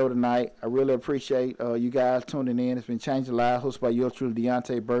great show tonight. I really appreciate you guys tuning in. It's been Changing Lives, hosted by yours truly,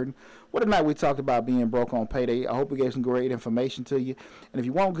 Deontay Burton. Well, tonight we talked about being broke on payday. I hope we gave some great information to you. And if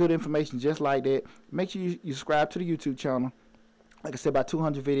you want good information just like that, make sure you subscribe to the YouTube channel. Like I said, about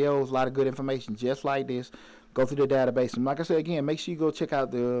 200 videos, a lot of good information just like this. Go through the database. And like I said, again, make sure you go check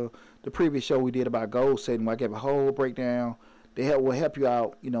out the previous show we did about goal setting, where I gave a whole breakdown. Will help you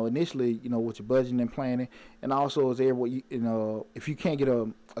out, initially, with your budgeting and planning. And also is there what if you can't get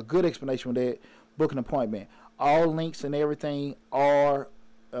a good explanation with that, book an appointment. All links and everything are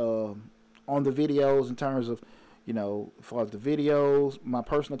on the videos in terms of, as far as the videos, my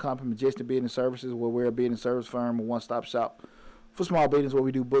personal company, Majestic Business Services, where we're a business service firm, a one-stop shop for small business, where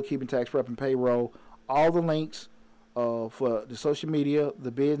we do bookkeeping, tax prep, and payroll. All the links for the social media,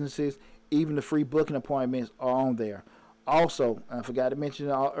 the businesses, even the free booking appointments are on there. Also, I forgot to mention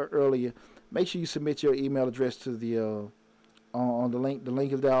earlier, make sure you submit your email address to the on the link. The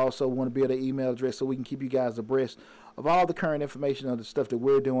link is there. Also, want to build an email address so we can keep you guys abreast of all the current information of the stuff that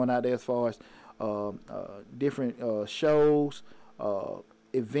we're doing out there as far as different shows,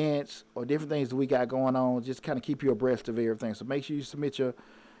 events, or different things that we got going on. Just kind of keep you abreast of everything. So make sure you submit your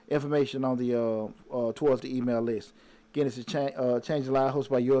information on the towards the email list. Again, it's a Change the Live, hosted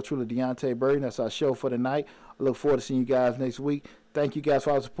by yours truly, Deontay Burton. That's our show for tonight. I look forward to seeing you guys next week. Thank you guys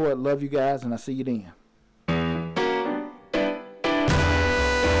for all the support. Love you guys, and I'll see you then.